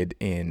a kid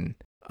in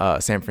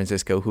San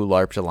Francisco who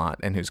LARPed a lot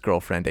and whose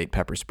girlfriend ate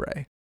pepper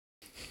spray.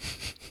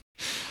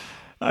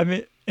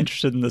 I'm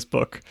interested in this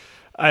book.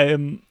 I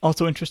am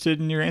also interested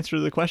in your answer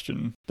to the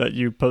question that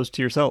you posed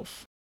to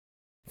yourself.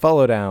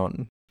 Follow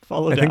down.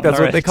 I think that's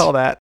what they call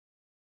that.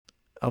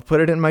 I'll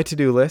put it in my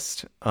to-do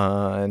list,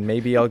 and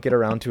maybe I'll get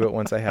around to it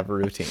once I have a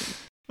routine.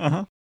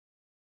 Uh-huh.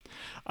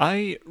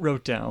 I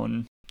wrote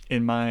down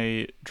in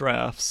my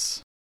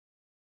drafts,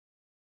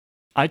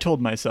 I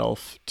told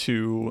myself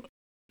to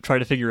try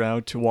to figure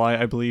out why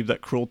I believe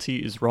that cruelty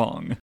is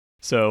wrong.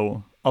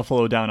 So I'll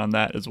follow down on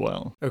that as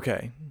well.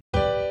 Okay.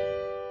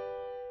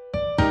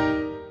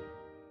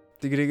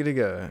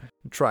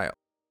 Trial.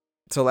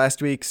 So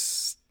last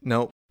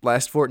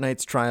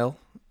fortnight's trial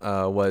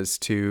was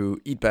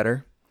to eat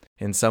better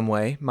in some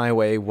way. My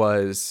way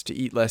was to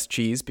eat less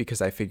cheese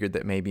because I figured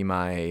that maybe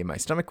my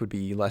stomach would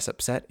be less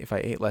upset if I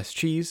ate less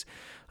cheese.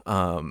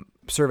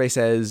 Survey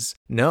says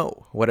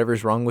no.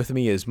 Whatever's wrong with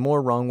me is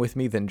more wrong with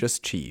me than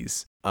just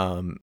cheese.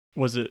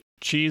 Was it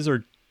cheese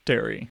or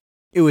dairy?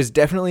 It was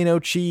definitely no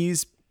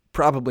cheese,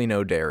 probably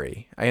no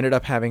dairy. I ended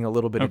up having a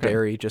little bit of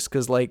dairy just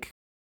because, like,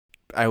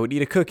 I would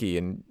eat a cookie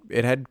and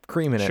it had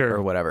cream in it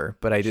or whatever,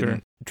 but I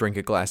didn't drink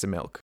a glass of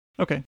milk.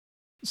 Okay.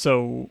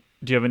 So,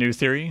 do you have a new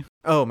theory?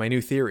 Oh, my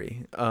new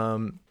theory.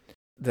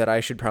 That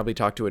I should probably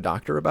talk to a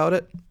doctor about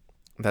it.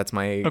 That's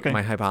my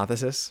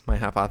hypothesis. My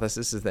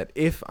hypothesis is that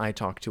if I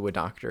talk to a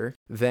doctor,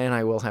 then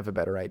I will have a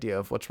better idea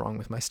of what's wrong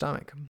with my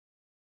stomach.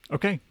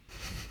 Okay.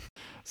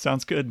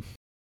 Sounds good.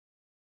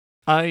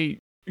 I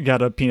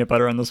got a peanut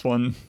butter on this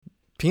one.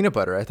 Peanut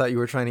butter? I thought you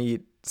were trying to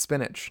eat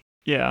spinach.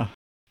 Yeah,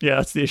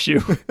 that's the issue.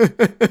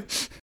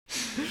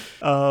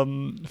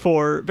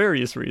 For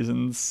various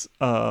reasons,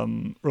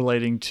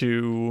 relating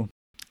to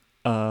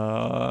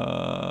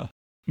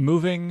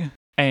moving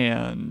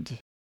and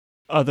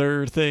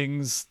other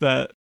things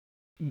that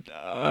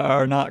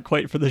are not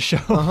quite for the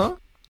show.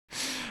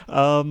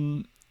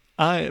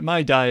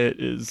 My diet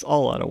is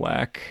all out of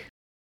whack,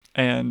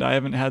 and I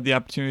haven't had the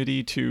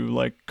opportunity to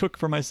like cook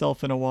for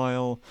myself in a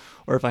while,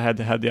 or if I had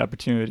the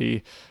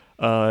opportunity,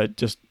 it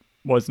just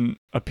wasn't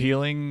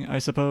appealing, I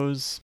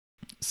suppose.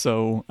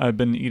 So I've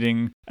been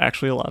eating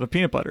actually a lot of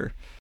peanut butter,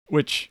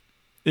 which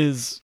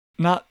is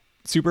not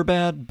super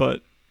bad,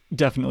 but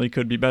definitely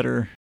could be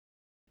better.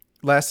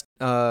 Last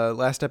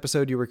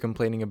episode you were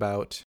complaining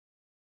about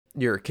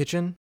your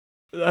kitchen?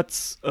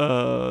 That's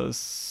on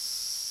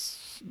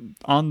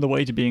the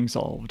way to being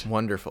solved.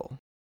 Wonderful.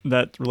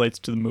 That relates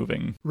to the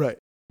moving. Right.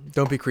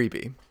 Don't be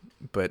creepy,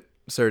 but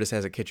Certus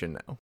has a kitchen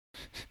now.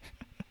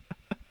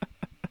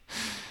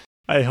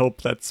 I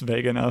hope that's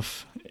vague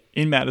enough.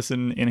 In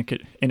Madison, in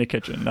a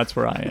kitchen. That's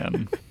where I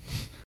am.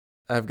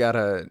 I've got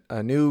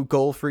a new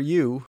goal for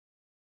you.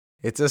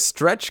 It's a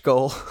stretch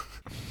goal.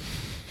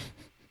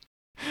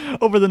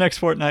 Over the next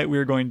fortnight,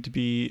 we're going to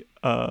be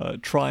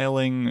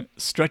trialing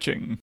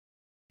stretching.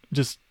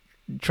 Just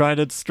try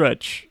to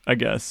stretch, I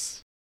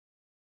guess.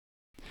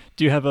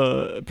 Do you have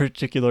a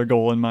particular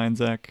goal in mind,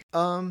 Zach?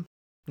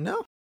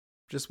 No.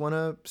 Just want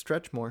to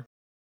stretch more.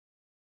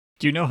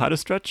 Do you know how to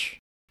stretch?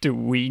 Do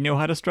we know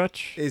how to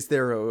stretch? Is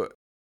there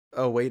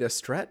a way to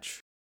stretch?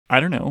 I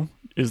don't know.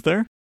 Is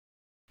there?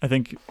 I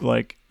think,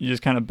 like, you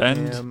just kind of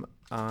bend. Am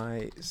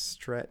I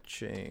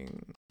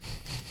stretching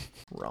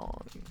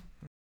wrong?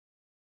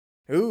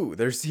 Ooh,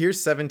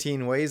 here's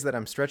 17 ways that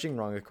I'm stretching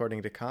wrong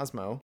according to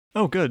Cosmo.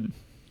 Oh, good.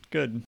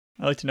 Good.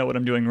 I like to know what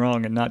I'm doing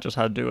wrong and not just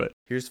how to do it.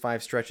 Here's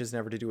 5 stretches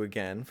never to do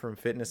again from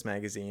Fitness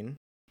Magazine.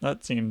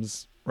 That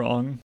seems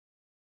wrong.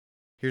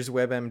 Here's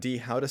WebMD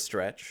How to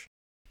Stretch.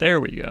 There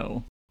we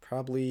go.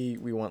 Probably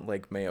we want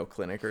like Mayo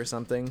Clinic or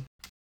something.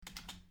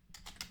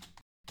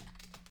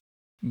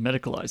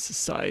 Medicalized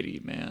society,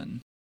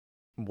 man.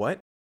 What?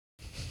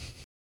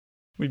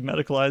 We've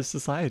medicalized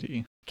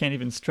society. Can't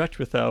even stretch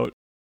without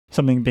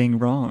something being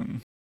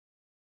wrong.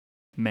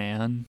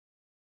 Man.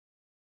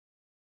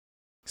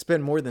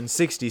 Spend more than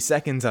 60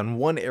 seconds on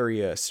one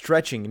area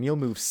stretching and you'll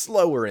move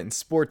slower in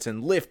sports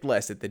and lift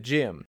less at the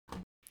gym.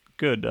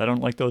 Good, I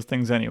don't like those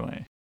things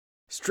anyway.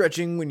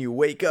 Stretching when you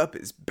wake up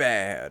is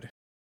bad.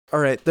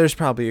 Alright, there's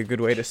probably a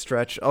good way to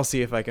stretch. I'll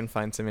see if I can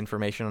find some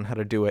information on how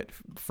to do it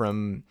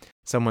from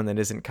someone that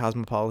isn't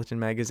Cosmopolitan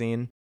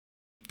magazine.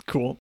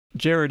 Cool.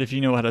 Jared, if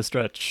you know how to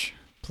stretch,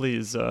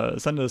 please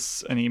send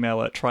us an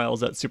email at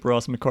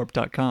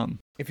trials@superawesomecorp.com.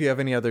 If you have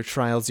any other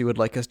trials you would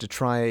like us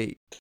to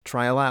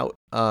trial out,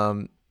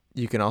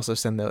 you can also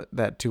send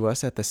that to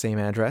us at the same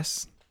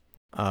address.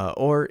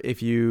 Or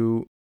if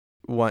you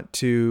want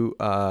to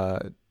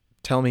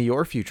tell me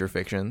your future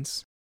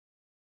fictions,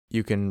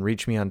 you can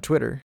reach me on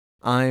Twitter.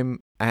 I'm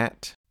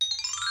at...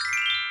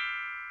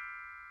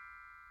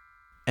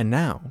 And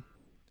now,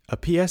 a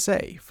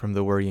PSA from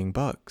the Worrying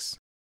Bugs.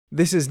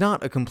 This is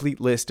not a complete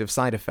list of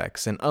side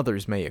effects and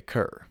others may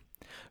occur.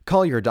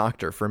 Call your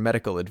doctor for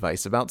medical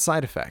advice about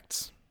side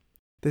effects.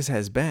 This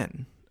has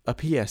been a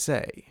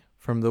PSA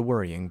from the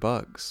Worrying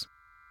Bugs.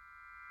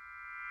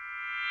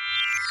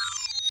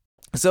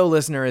 So,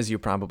 listener, as you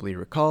probably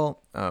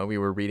recall, we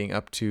were reading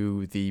up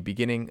to the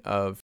beginning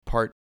of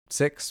part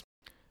 6.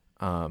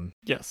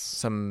 Yes.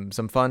 Some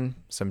fun,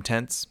 some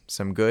tense,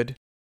 some good.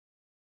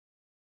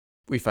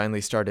 We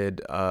finally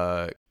started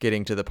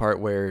getting to the part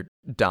where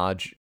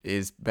Dodge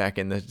is back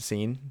in the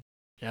scene.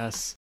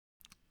 Yes.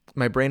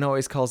 My brain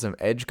always calls him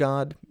Edge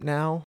God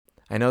now.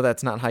 I know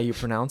that's not how you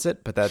pronounce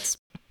it, but that's...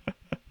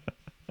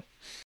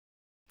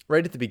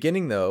 Right at the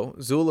beginning, though,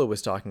 Zula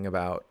was talking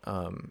about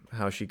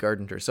how she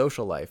gardened her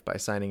social life by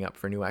signing up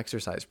for new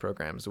exercise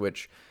programs,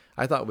 which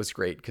I thought was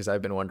great because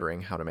I've been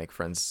wondering how to make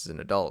friends as an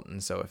adult.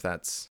 And so if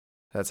that's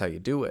how you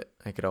do it,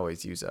 I could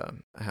always use a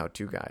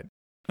how-to guide.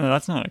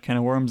 That's not a can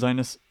of worms I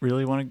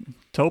really want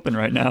to open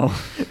right now.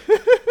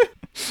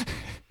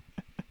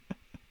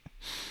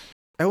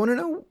 I want to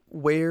know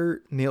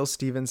where Neil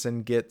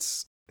Stephenson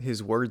gets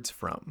his words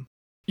from.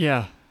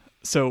 Yeah.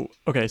 So,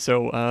 okay,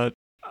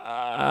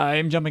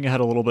 I'm jumping ahead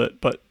a little bit,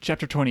 but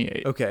chapter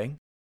 28. Okay.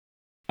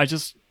 I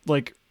just,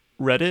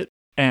 read it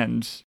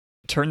and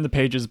turned the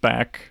pages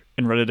back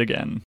and read it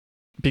again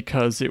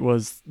because it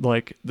was,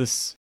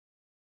 this...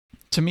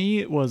 To me,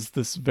 it was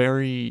this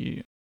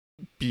very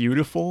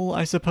beautiful,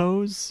 I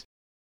suppose.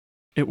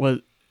 It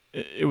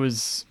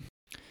was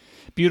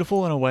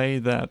beautiful in a way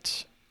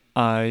that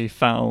I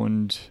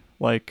found,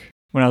 when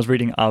I was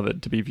reading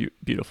Ovid to be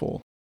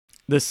beautiful.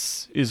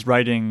 This is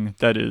writing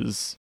that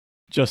is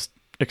just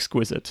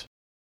exquisite.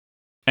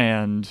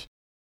 And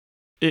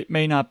it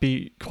may not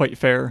be quite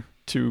fair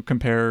to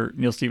compare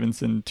Neil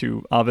Stephenson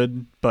to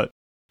Ovid, but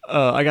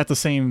I got the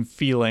same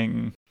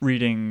feeling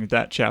reading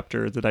that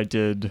chapter that I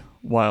did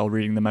while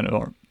reading the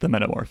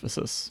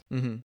Metamorphosis.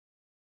 Mm-hmm.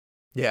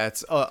 Yeah,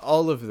 it's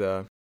all of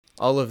the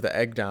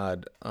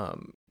Eggnod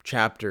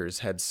chapters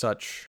had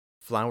such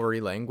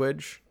flowery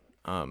language.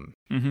 I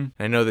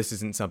know this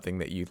isn't something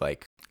that you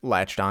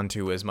latched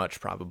onto as much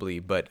probably,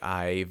 but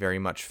I very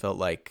much felt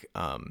like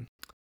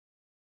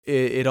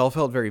it all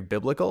felt very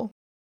biblical.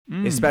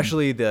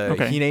 Especially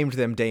he named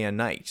them day and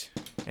night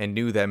and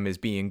knew them as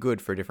being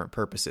good for different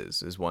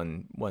purposes is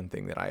one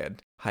thing that I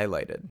had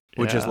highlighted,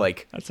 which is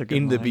that's a good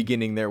in line. The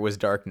beginning there was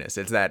darkness.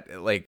 It's that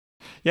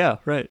yeah,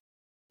 right.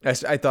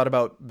 I thought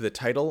about the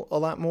title a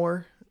lot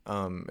more,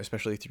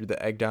 especially through the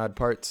Eggnod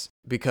parts,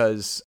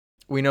 because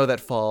we know that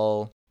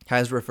fall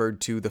has referred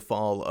to the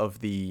fall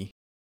of the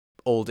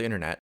old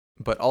internet,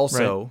 but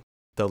also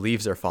the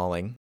leaves are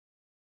falling.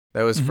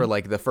 That was for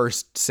the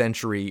first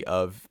century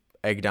of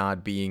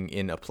Eggnod being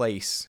in a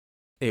place,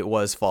 it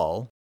was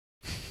fall.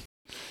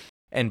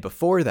 And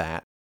before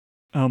that...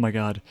 Oh my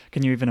god,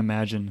 can you even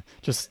imagine?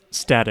 Just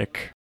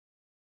static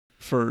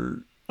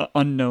for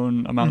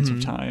unknown amounts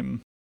of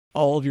time.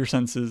 All of your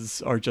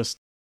senses are just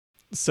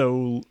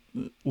so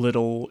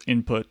little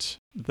input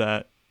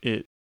that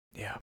it's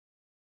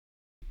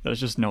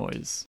just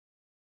noise.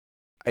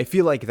 I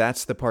feel like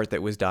that's the part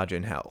that was Dodge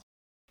in Hell.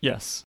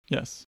 Yes.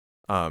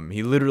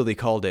 He literally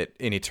called it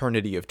an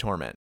eternity of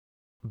torment.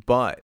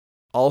 But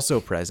also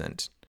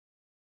present,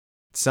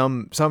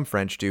 some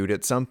French dude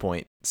at some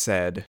point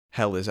said,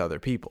 hell is other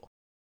people.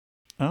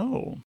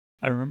 Oh,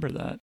 I remember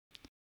that.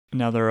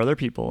 Now there are other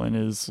people in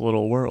his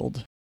little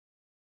world.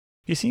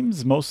 He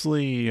seems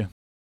mostly,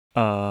 he's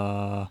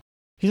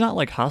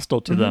not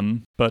hostile to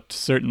them, but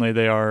certainly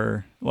they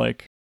are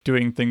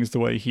doing things the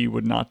way he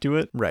would not do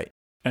it. Right.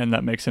 And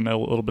that makes him a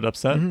little bit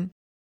upset. Mm-hmm.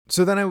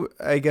 So then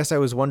I guess I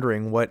was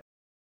wondering what,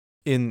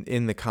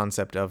 in the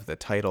concept of the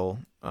title,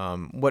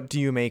 what do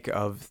you make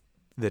of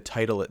the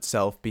title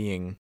itself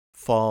being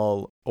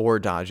Fall or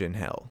Dodge in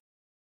Hell?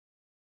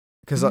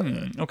 Because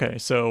okay,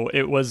 so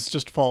it was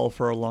just fall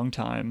for a long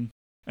time,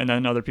 and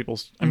then other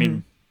people's... I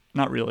mean,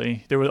 not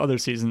really. There were other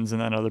seasons,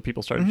 and then other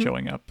people started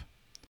showing up.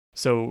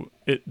 So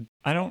it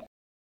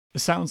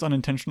sounds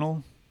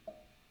unintentional,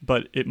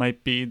 but it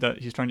might be that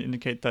he's trying to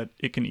indicate that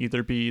it can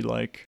either be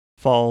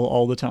fall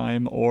all the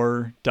time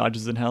or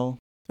Dodges in Hell.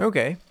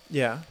 Okay,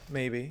 yeah,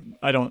 maybe.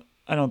 I don't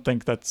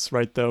think that's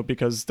right though,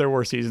 because there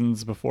were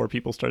seasons before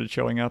people started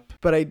showing up.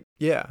 But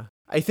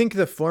I I think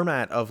the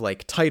format of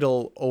like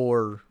title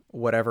or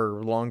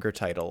whatever longer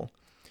title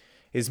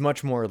is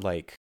much more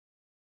like,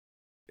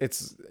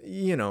 it's,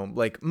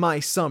 like My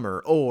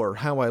Summer or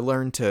How I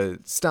Learned to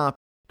Stop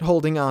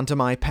Holding On to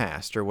My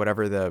Past or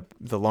whatever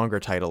the longer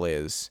title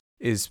is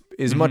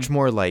much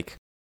more like,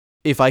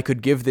 if I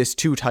could give this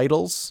 2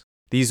 titles,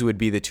 these would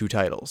be the 2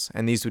 titles.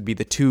 And these would be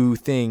the 2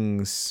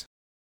 things.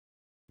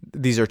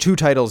 These are 2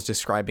 titles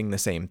describing the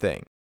same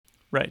thing.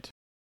 Right.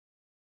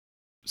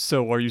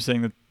 So are you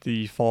saying that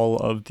the fall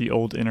of the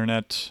old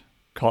internet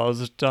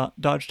caused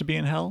Dodge to be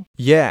in hell?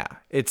 Yeah,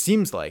 it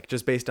seems like,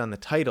 just based on the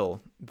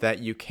title, that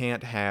you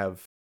can't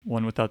have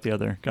one without the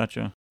other.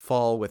 Gotcha.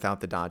 Fall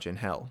without the Dodge in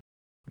hell,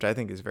 which I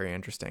think is very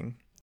interesting.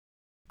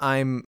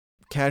 I'm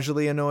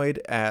casually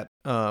annoyed at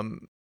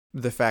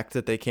the fact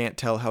that they can't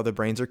tell how the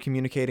brains are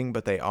communicating,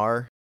 but they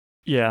are.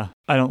 Yeah,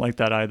 I don't like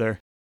that either.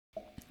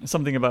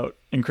 Something about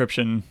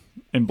encryption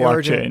in The blockchain.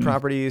 origin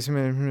properties,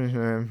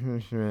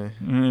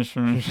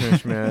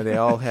 they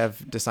all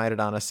have decided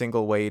on a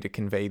single way to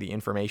convey the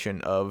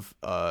information of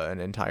an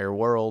entire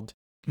world.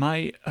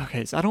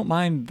 Okay, so I don't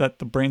mind that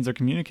the brains are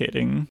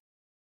communicating.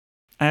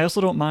 I also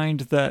don't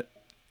mind that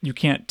you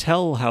can't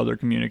tell how they're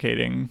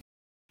communicating.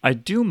 I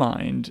do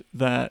mind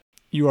that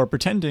you are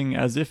pretending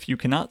as if you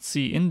cannot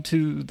see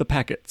into the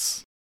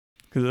packets,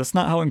 because that's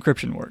not how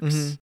encryption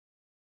works.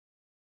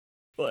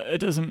 Mm-hmm. It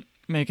doesn't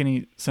make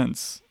any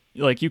sense.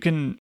 Like, you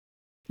can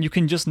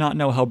just not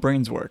know how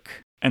brains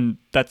work, and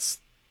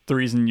that's the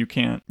reason you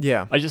can't.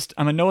 Yeah.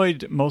 I'm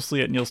annoyed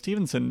mostly at Neil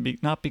Stephenson,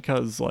 not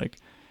because like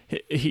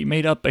he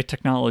made up a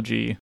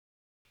technology,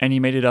 and he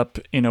made it up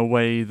in a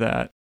way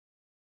that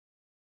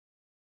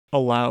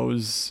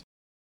allows,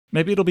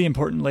 maybe it'll be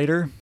important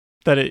later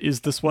that it is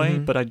this way,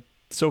 but I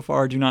so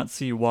far do not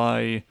see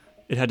why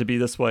it had to be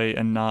this way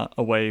and not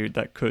a way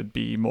that could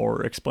be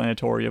more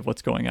explanatory of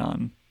what's going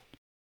on.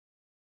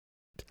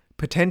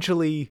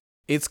 Potentially,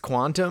 it's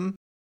quantum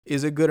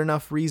is a good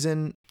enough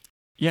reason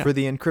for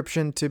the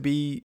encryption to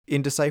be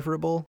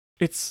indecipherable.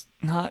 It's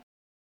not.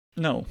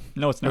 No,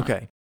 it's not.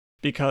 Okay.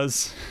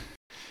 Because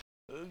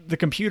the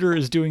computer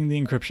is doing the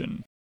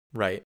encryption.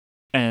 Right.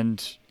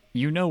 And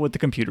you know what the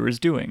computer is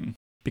doing,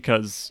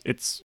 because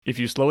it's, if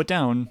you slow it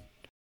down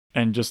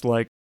and just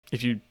like,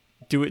 if you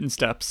do it in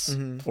steps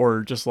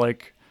or just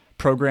like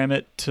program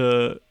it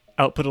to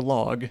output a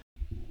log.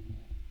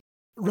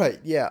 Right,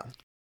 yeah.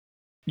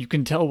 You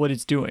can tell what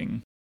it's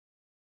doing.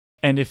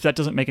 And if that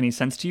doesn't make any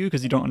sense to you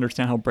because you don't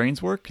understand how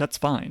brains work, that's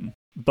fine.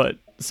 But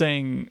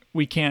saying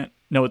we can't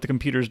know what the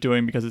computer's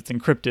doing because it's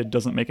encrypted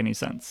doesn't make any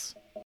sense.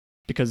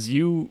 Because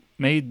you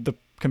made the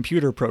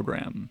computer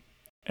program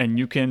and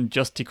you can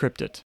just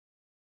decrypt it.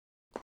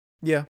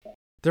 Yeah.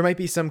 There might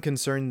be some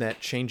concern that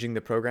changing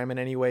the program in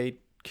any way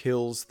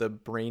kills the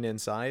brain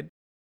inside.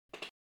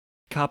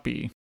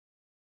 Copy.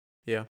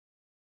 Yeah.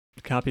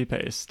 Copy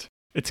paste.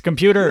 It's a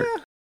computer.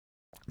 Yeah.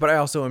 But I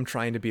also am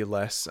trying to be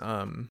less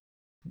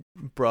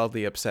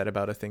broadly upset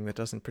about a thing that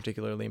doesn't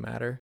particularly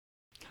matter.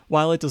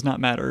 While it does not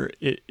matter,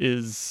 it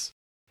is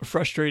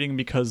frustrating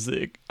because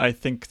I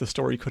think the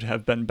story could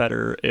have been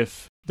better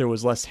if there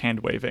was less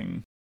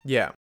hand-waving.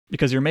 Yeah.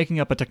 Because you're making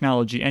up a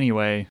technology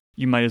anyway,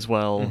 you might as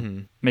well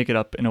make it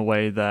up in a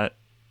way that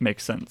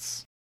makes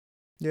sense.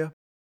 Yeah.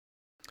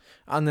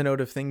 On the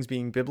note of things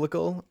being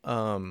biblical,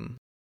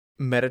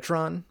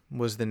 Metatron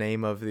was the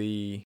name of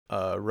the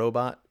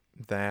robot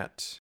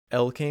that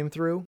Elle came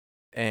through.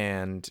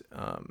 And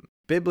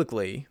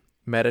biblically,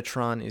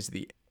 Metatron is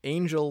the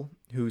angel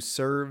who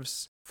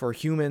serves for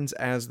humans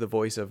as the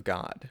voice of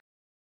God.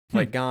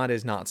 Like, God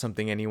is not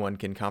something anyone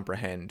can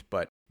comprehend,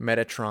 but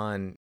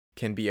Metatron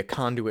can be a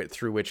conduit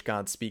through which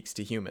God speaks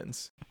to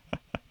humans.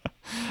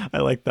 I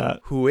like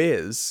that. Who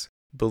is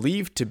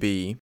believed to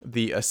be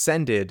the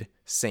ascended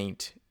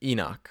Saint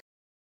Enoch.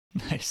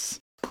 Nice.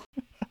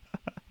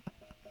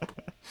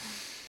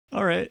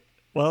 All right.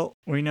 Well,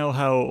 we know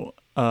how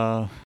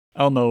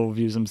Elmo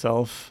views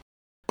himself.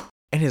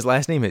 And his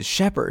last name is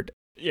Shepherd.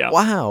 Yeah.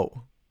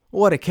 Wow.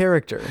 What a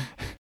character.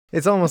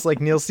 It's almost like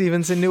Neil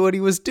Stephenson knew what he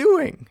was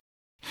doing.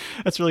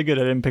 That's really good.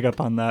 I didn't pick up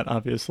on that,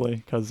 obviously,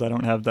 because I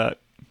don't have that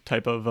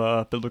type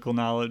of biblical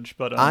knowledge.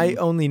 But I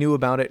only knew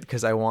about it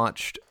because I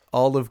watched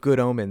all of Good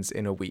Omens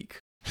in a week.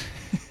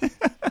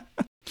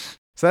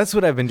 So that's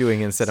what I've been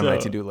doing instead of my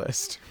to-do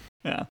list.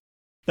 Yeah.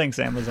 Thanks,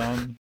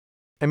 Amazon.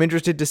 I'm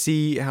interested to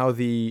see how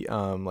the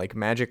like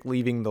magic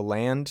leaving the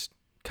land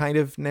kind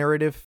of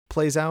narrative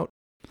plays out.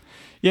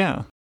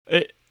 Yeah.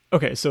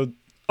 Okay, so...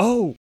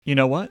 Oh, you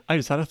know what? I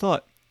just had a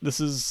thought. This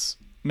is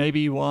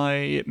maybe why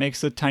it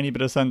makes a tiny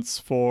bit of sense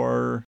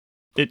for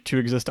it to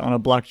exist on a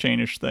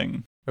blockchain-ish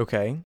thing.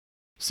 Okay.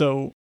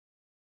 So,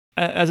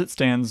 as it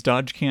stands,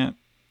 Dodge can't...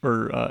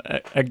 Or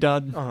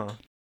Egdod? Uh-huh.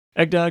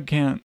 Egdod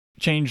can't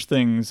change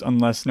things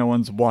unless no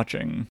one's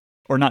watching.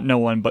 Or not no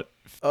one, but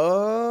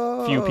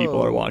few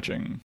people are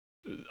watching.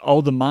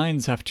 All the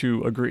minds have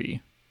to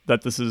agree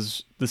that this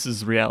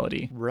is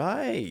reality.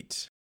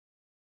 Right.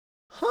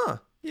 Huh.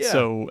 Yeah.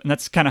 So, and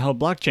that's kind of how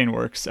blockchain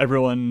works.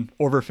 Everyone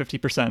over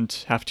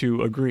 50% have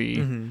to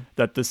agree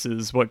that this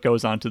is what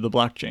goes onto the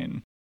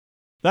blockchain.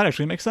 That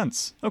actually makes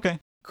sense. Okay.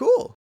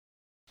 Cool.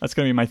 That's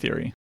going to be my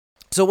theory.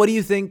 So what do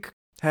you think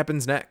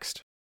happens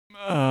next?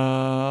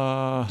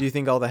 Uh, Do you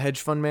think all the hedge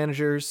fund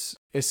managers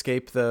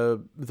escape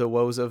the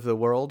woes of the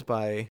world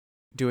by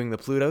doing the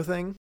Pluto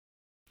thing?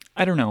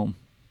 I don't know.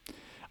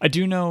 I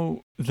do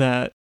know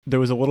that there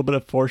was a little bit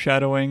of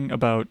foreshadowing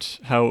about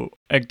how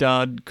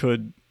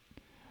Egdod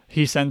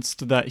he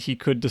sensed that he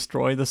could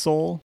destroy the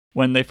soul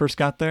when they first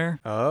got there.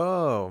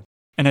 Oh.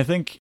 And I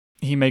think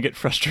he may get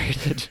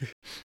frustrated.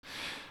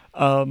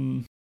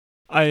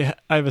 I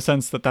have a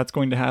sense that that's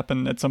going to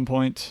happen at some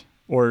point,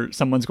 or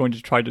someone's going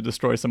to try to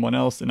destroy someone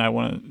else, and I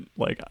want to,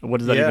 like, what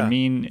does that even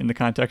mean in the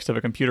context of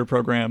a computer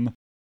program?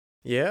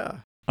 Yeah.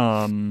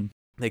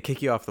 They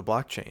kick you off the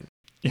blockchain.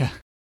 Yeah.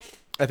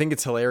 I think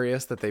it's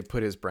hilarious that they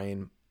put his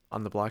brain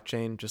on the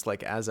blockchain just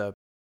like as a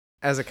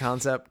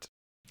concept.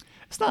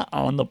 It's not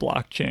on the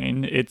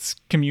blockchain, it's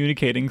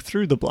communicating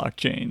through the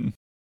blockchain.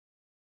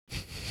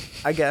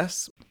 I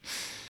guess.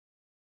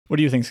 What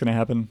do you think's going to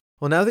happen?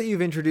 Well, now that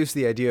you've introduced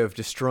the idea of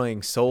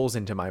destroying souls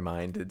into my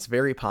mind, it's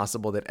very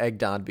possible that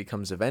Egdod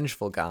becomes a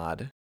vengeful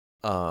god,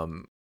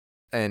 and,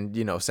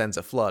 sends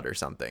a flood or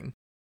something.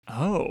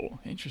 Oh,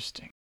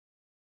 interesting.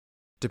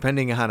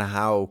 Depending on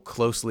how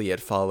closely it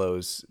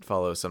follows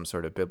some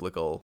sort of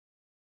biblical...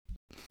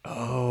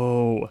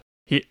 Oh.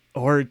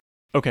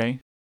 Okay.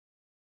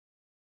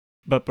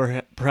 But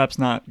perhaps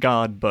not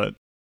God, but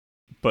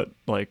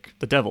like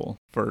the devil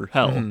for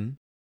hell. Mm-hmm.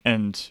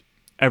 And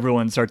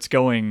everyone starts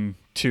going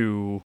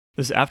to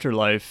this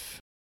afterlife.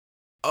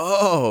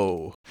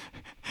 Oh.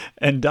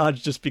 And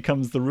Dodge just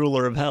becomes the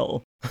ruler of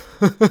hell.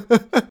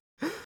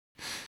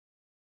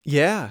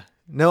 Yeah.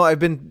 No, I've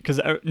been... Because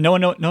no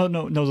one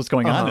knows what's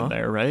going on in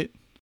there, right?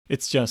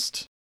 It's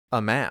just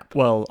a map.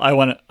 Well, I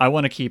want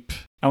to keep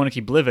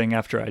living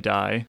after I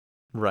die.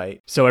 Right.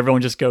 So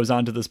everyone just goes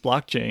onto this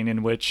blockchain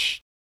in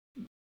which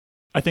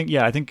I think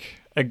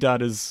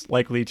Egdod is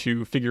likely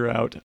to figure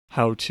out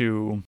how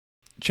to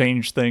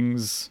change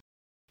things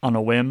on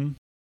a whim,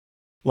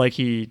 like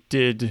he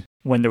did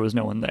when there was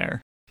no one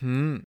there.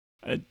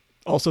 I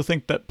also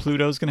think that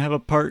Pluto's going to have a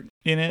part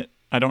in it.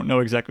 I don't know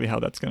exactly how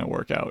that's going to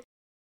work out.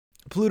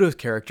 Pluto's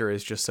character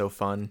is just so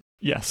fun.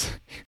 Yes.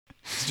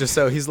 It's just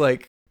so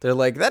they're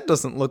like, that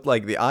doesn't look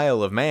like the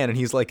Isle of Man. And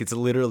he's like, it's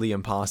literally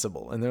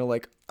impossible. And they're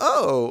like,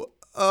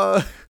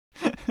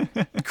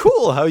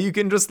 cool how you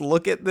can just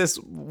look at this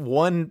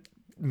one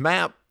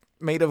map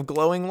made of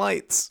glowing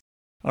lights.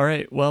 All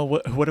right. Well,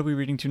 what are we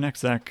reading to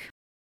next, Zach?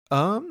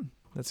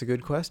 That's a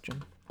good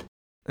question.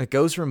 It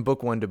goes from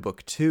book 1 to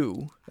book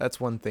 2. That's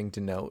one thing to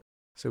note.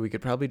 So we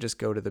could probably just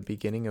go to the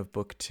beginning of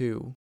book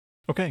 2.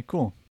 Okay,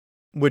 cool.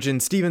 Which in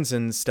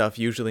Stevenson's stuff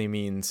usually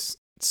means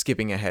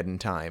skipping ahead in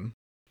time.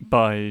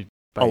 By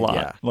a lot.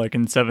 Yeah. Like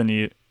in Seven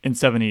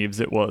Eves,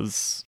 it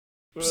was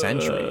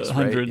centuries,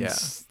 hundreds, right? Yeah.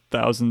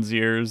 Thousands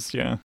years.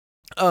 Yeah.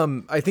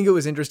 I think it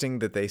was interesting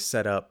that they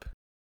set up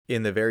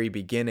in the very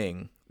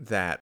beginning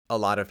that a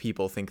lot of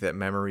people think that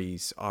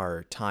memories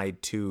are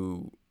tied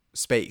to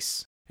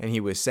space. And he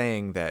was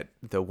saying that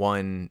the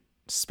one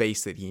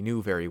space that he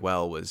knew very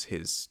well was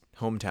his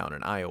hometown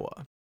in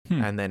Iowa.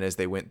 And then as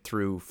they went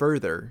through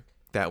further,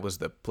 that was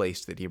the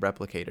place that he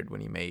replicated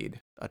when he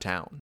made a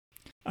town.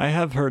 I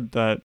have heard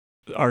that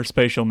our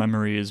spatial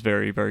memory is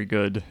very, very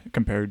good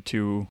compared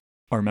to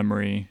our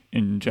memory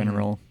in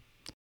general.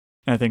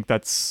 And I think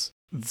that's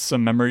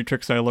some memory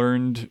tricks I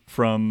learned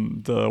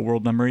from the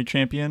World Memory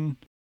Champion.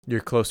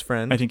 Your close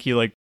friend? I think he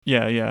him.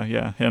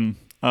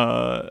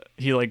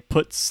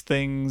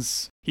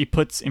 He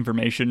puts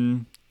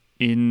information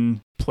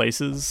in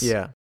places.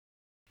 Yeah.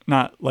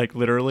 Not like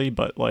literally,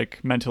 but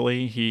like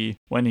mentally.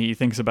 When he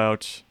thinks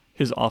about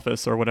his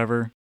office or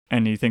whatever,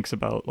 and he thinks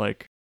about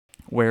like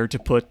where to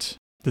put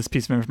this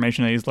piece of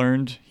information that he's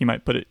learned, he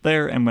might put it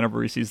there, and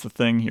whenever he sees the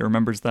thing, he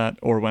remembers that,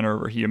 or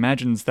whenever he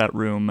imagines that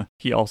room,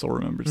 he also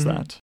remembers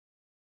that.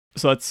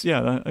 So I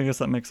guess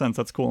that makes sense.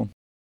 That's cool.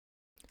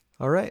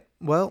 All right.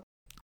 Well,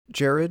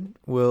 Jared,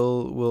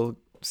 we'll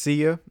see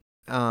you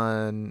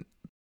on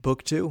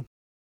book 2.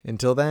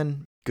 Until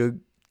then,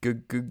 goodbye.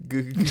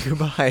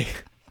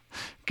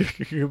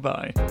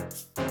 Goodbye.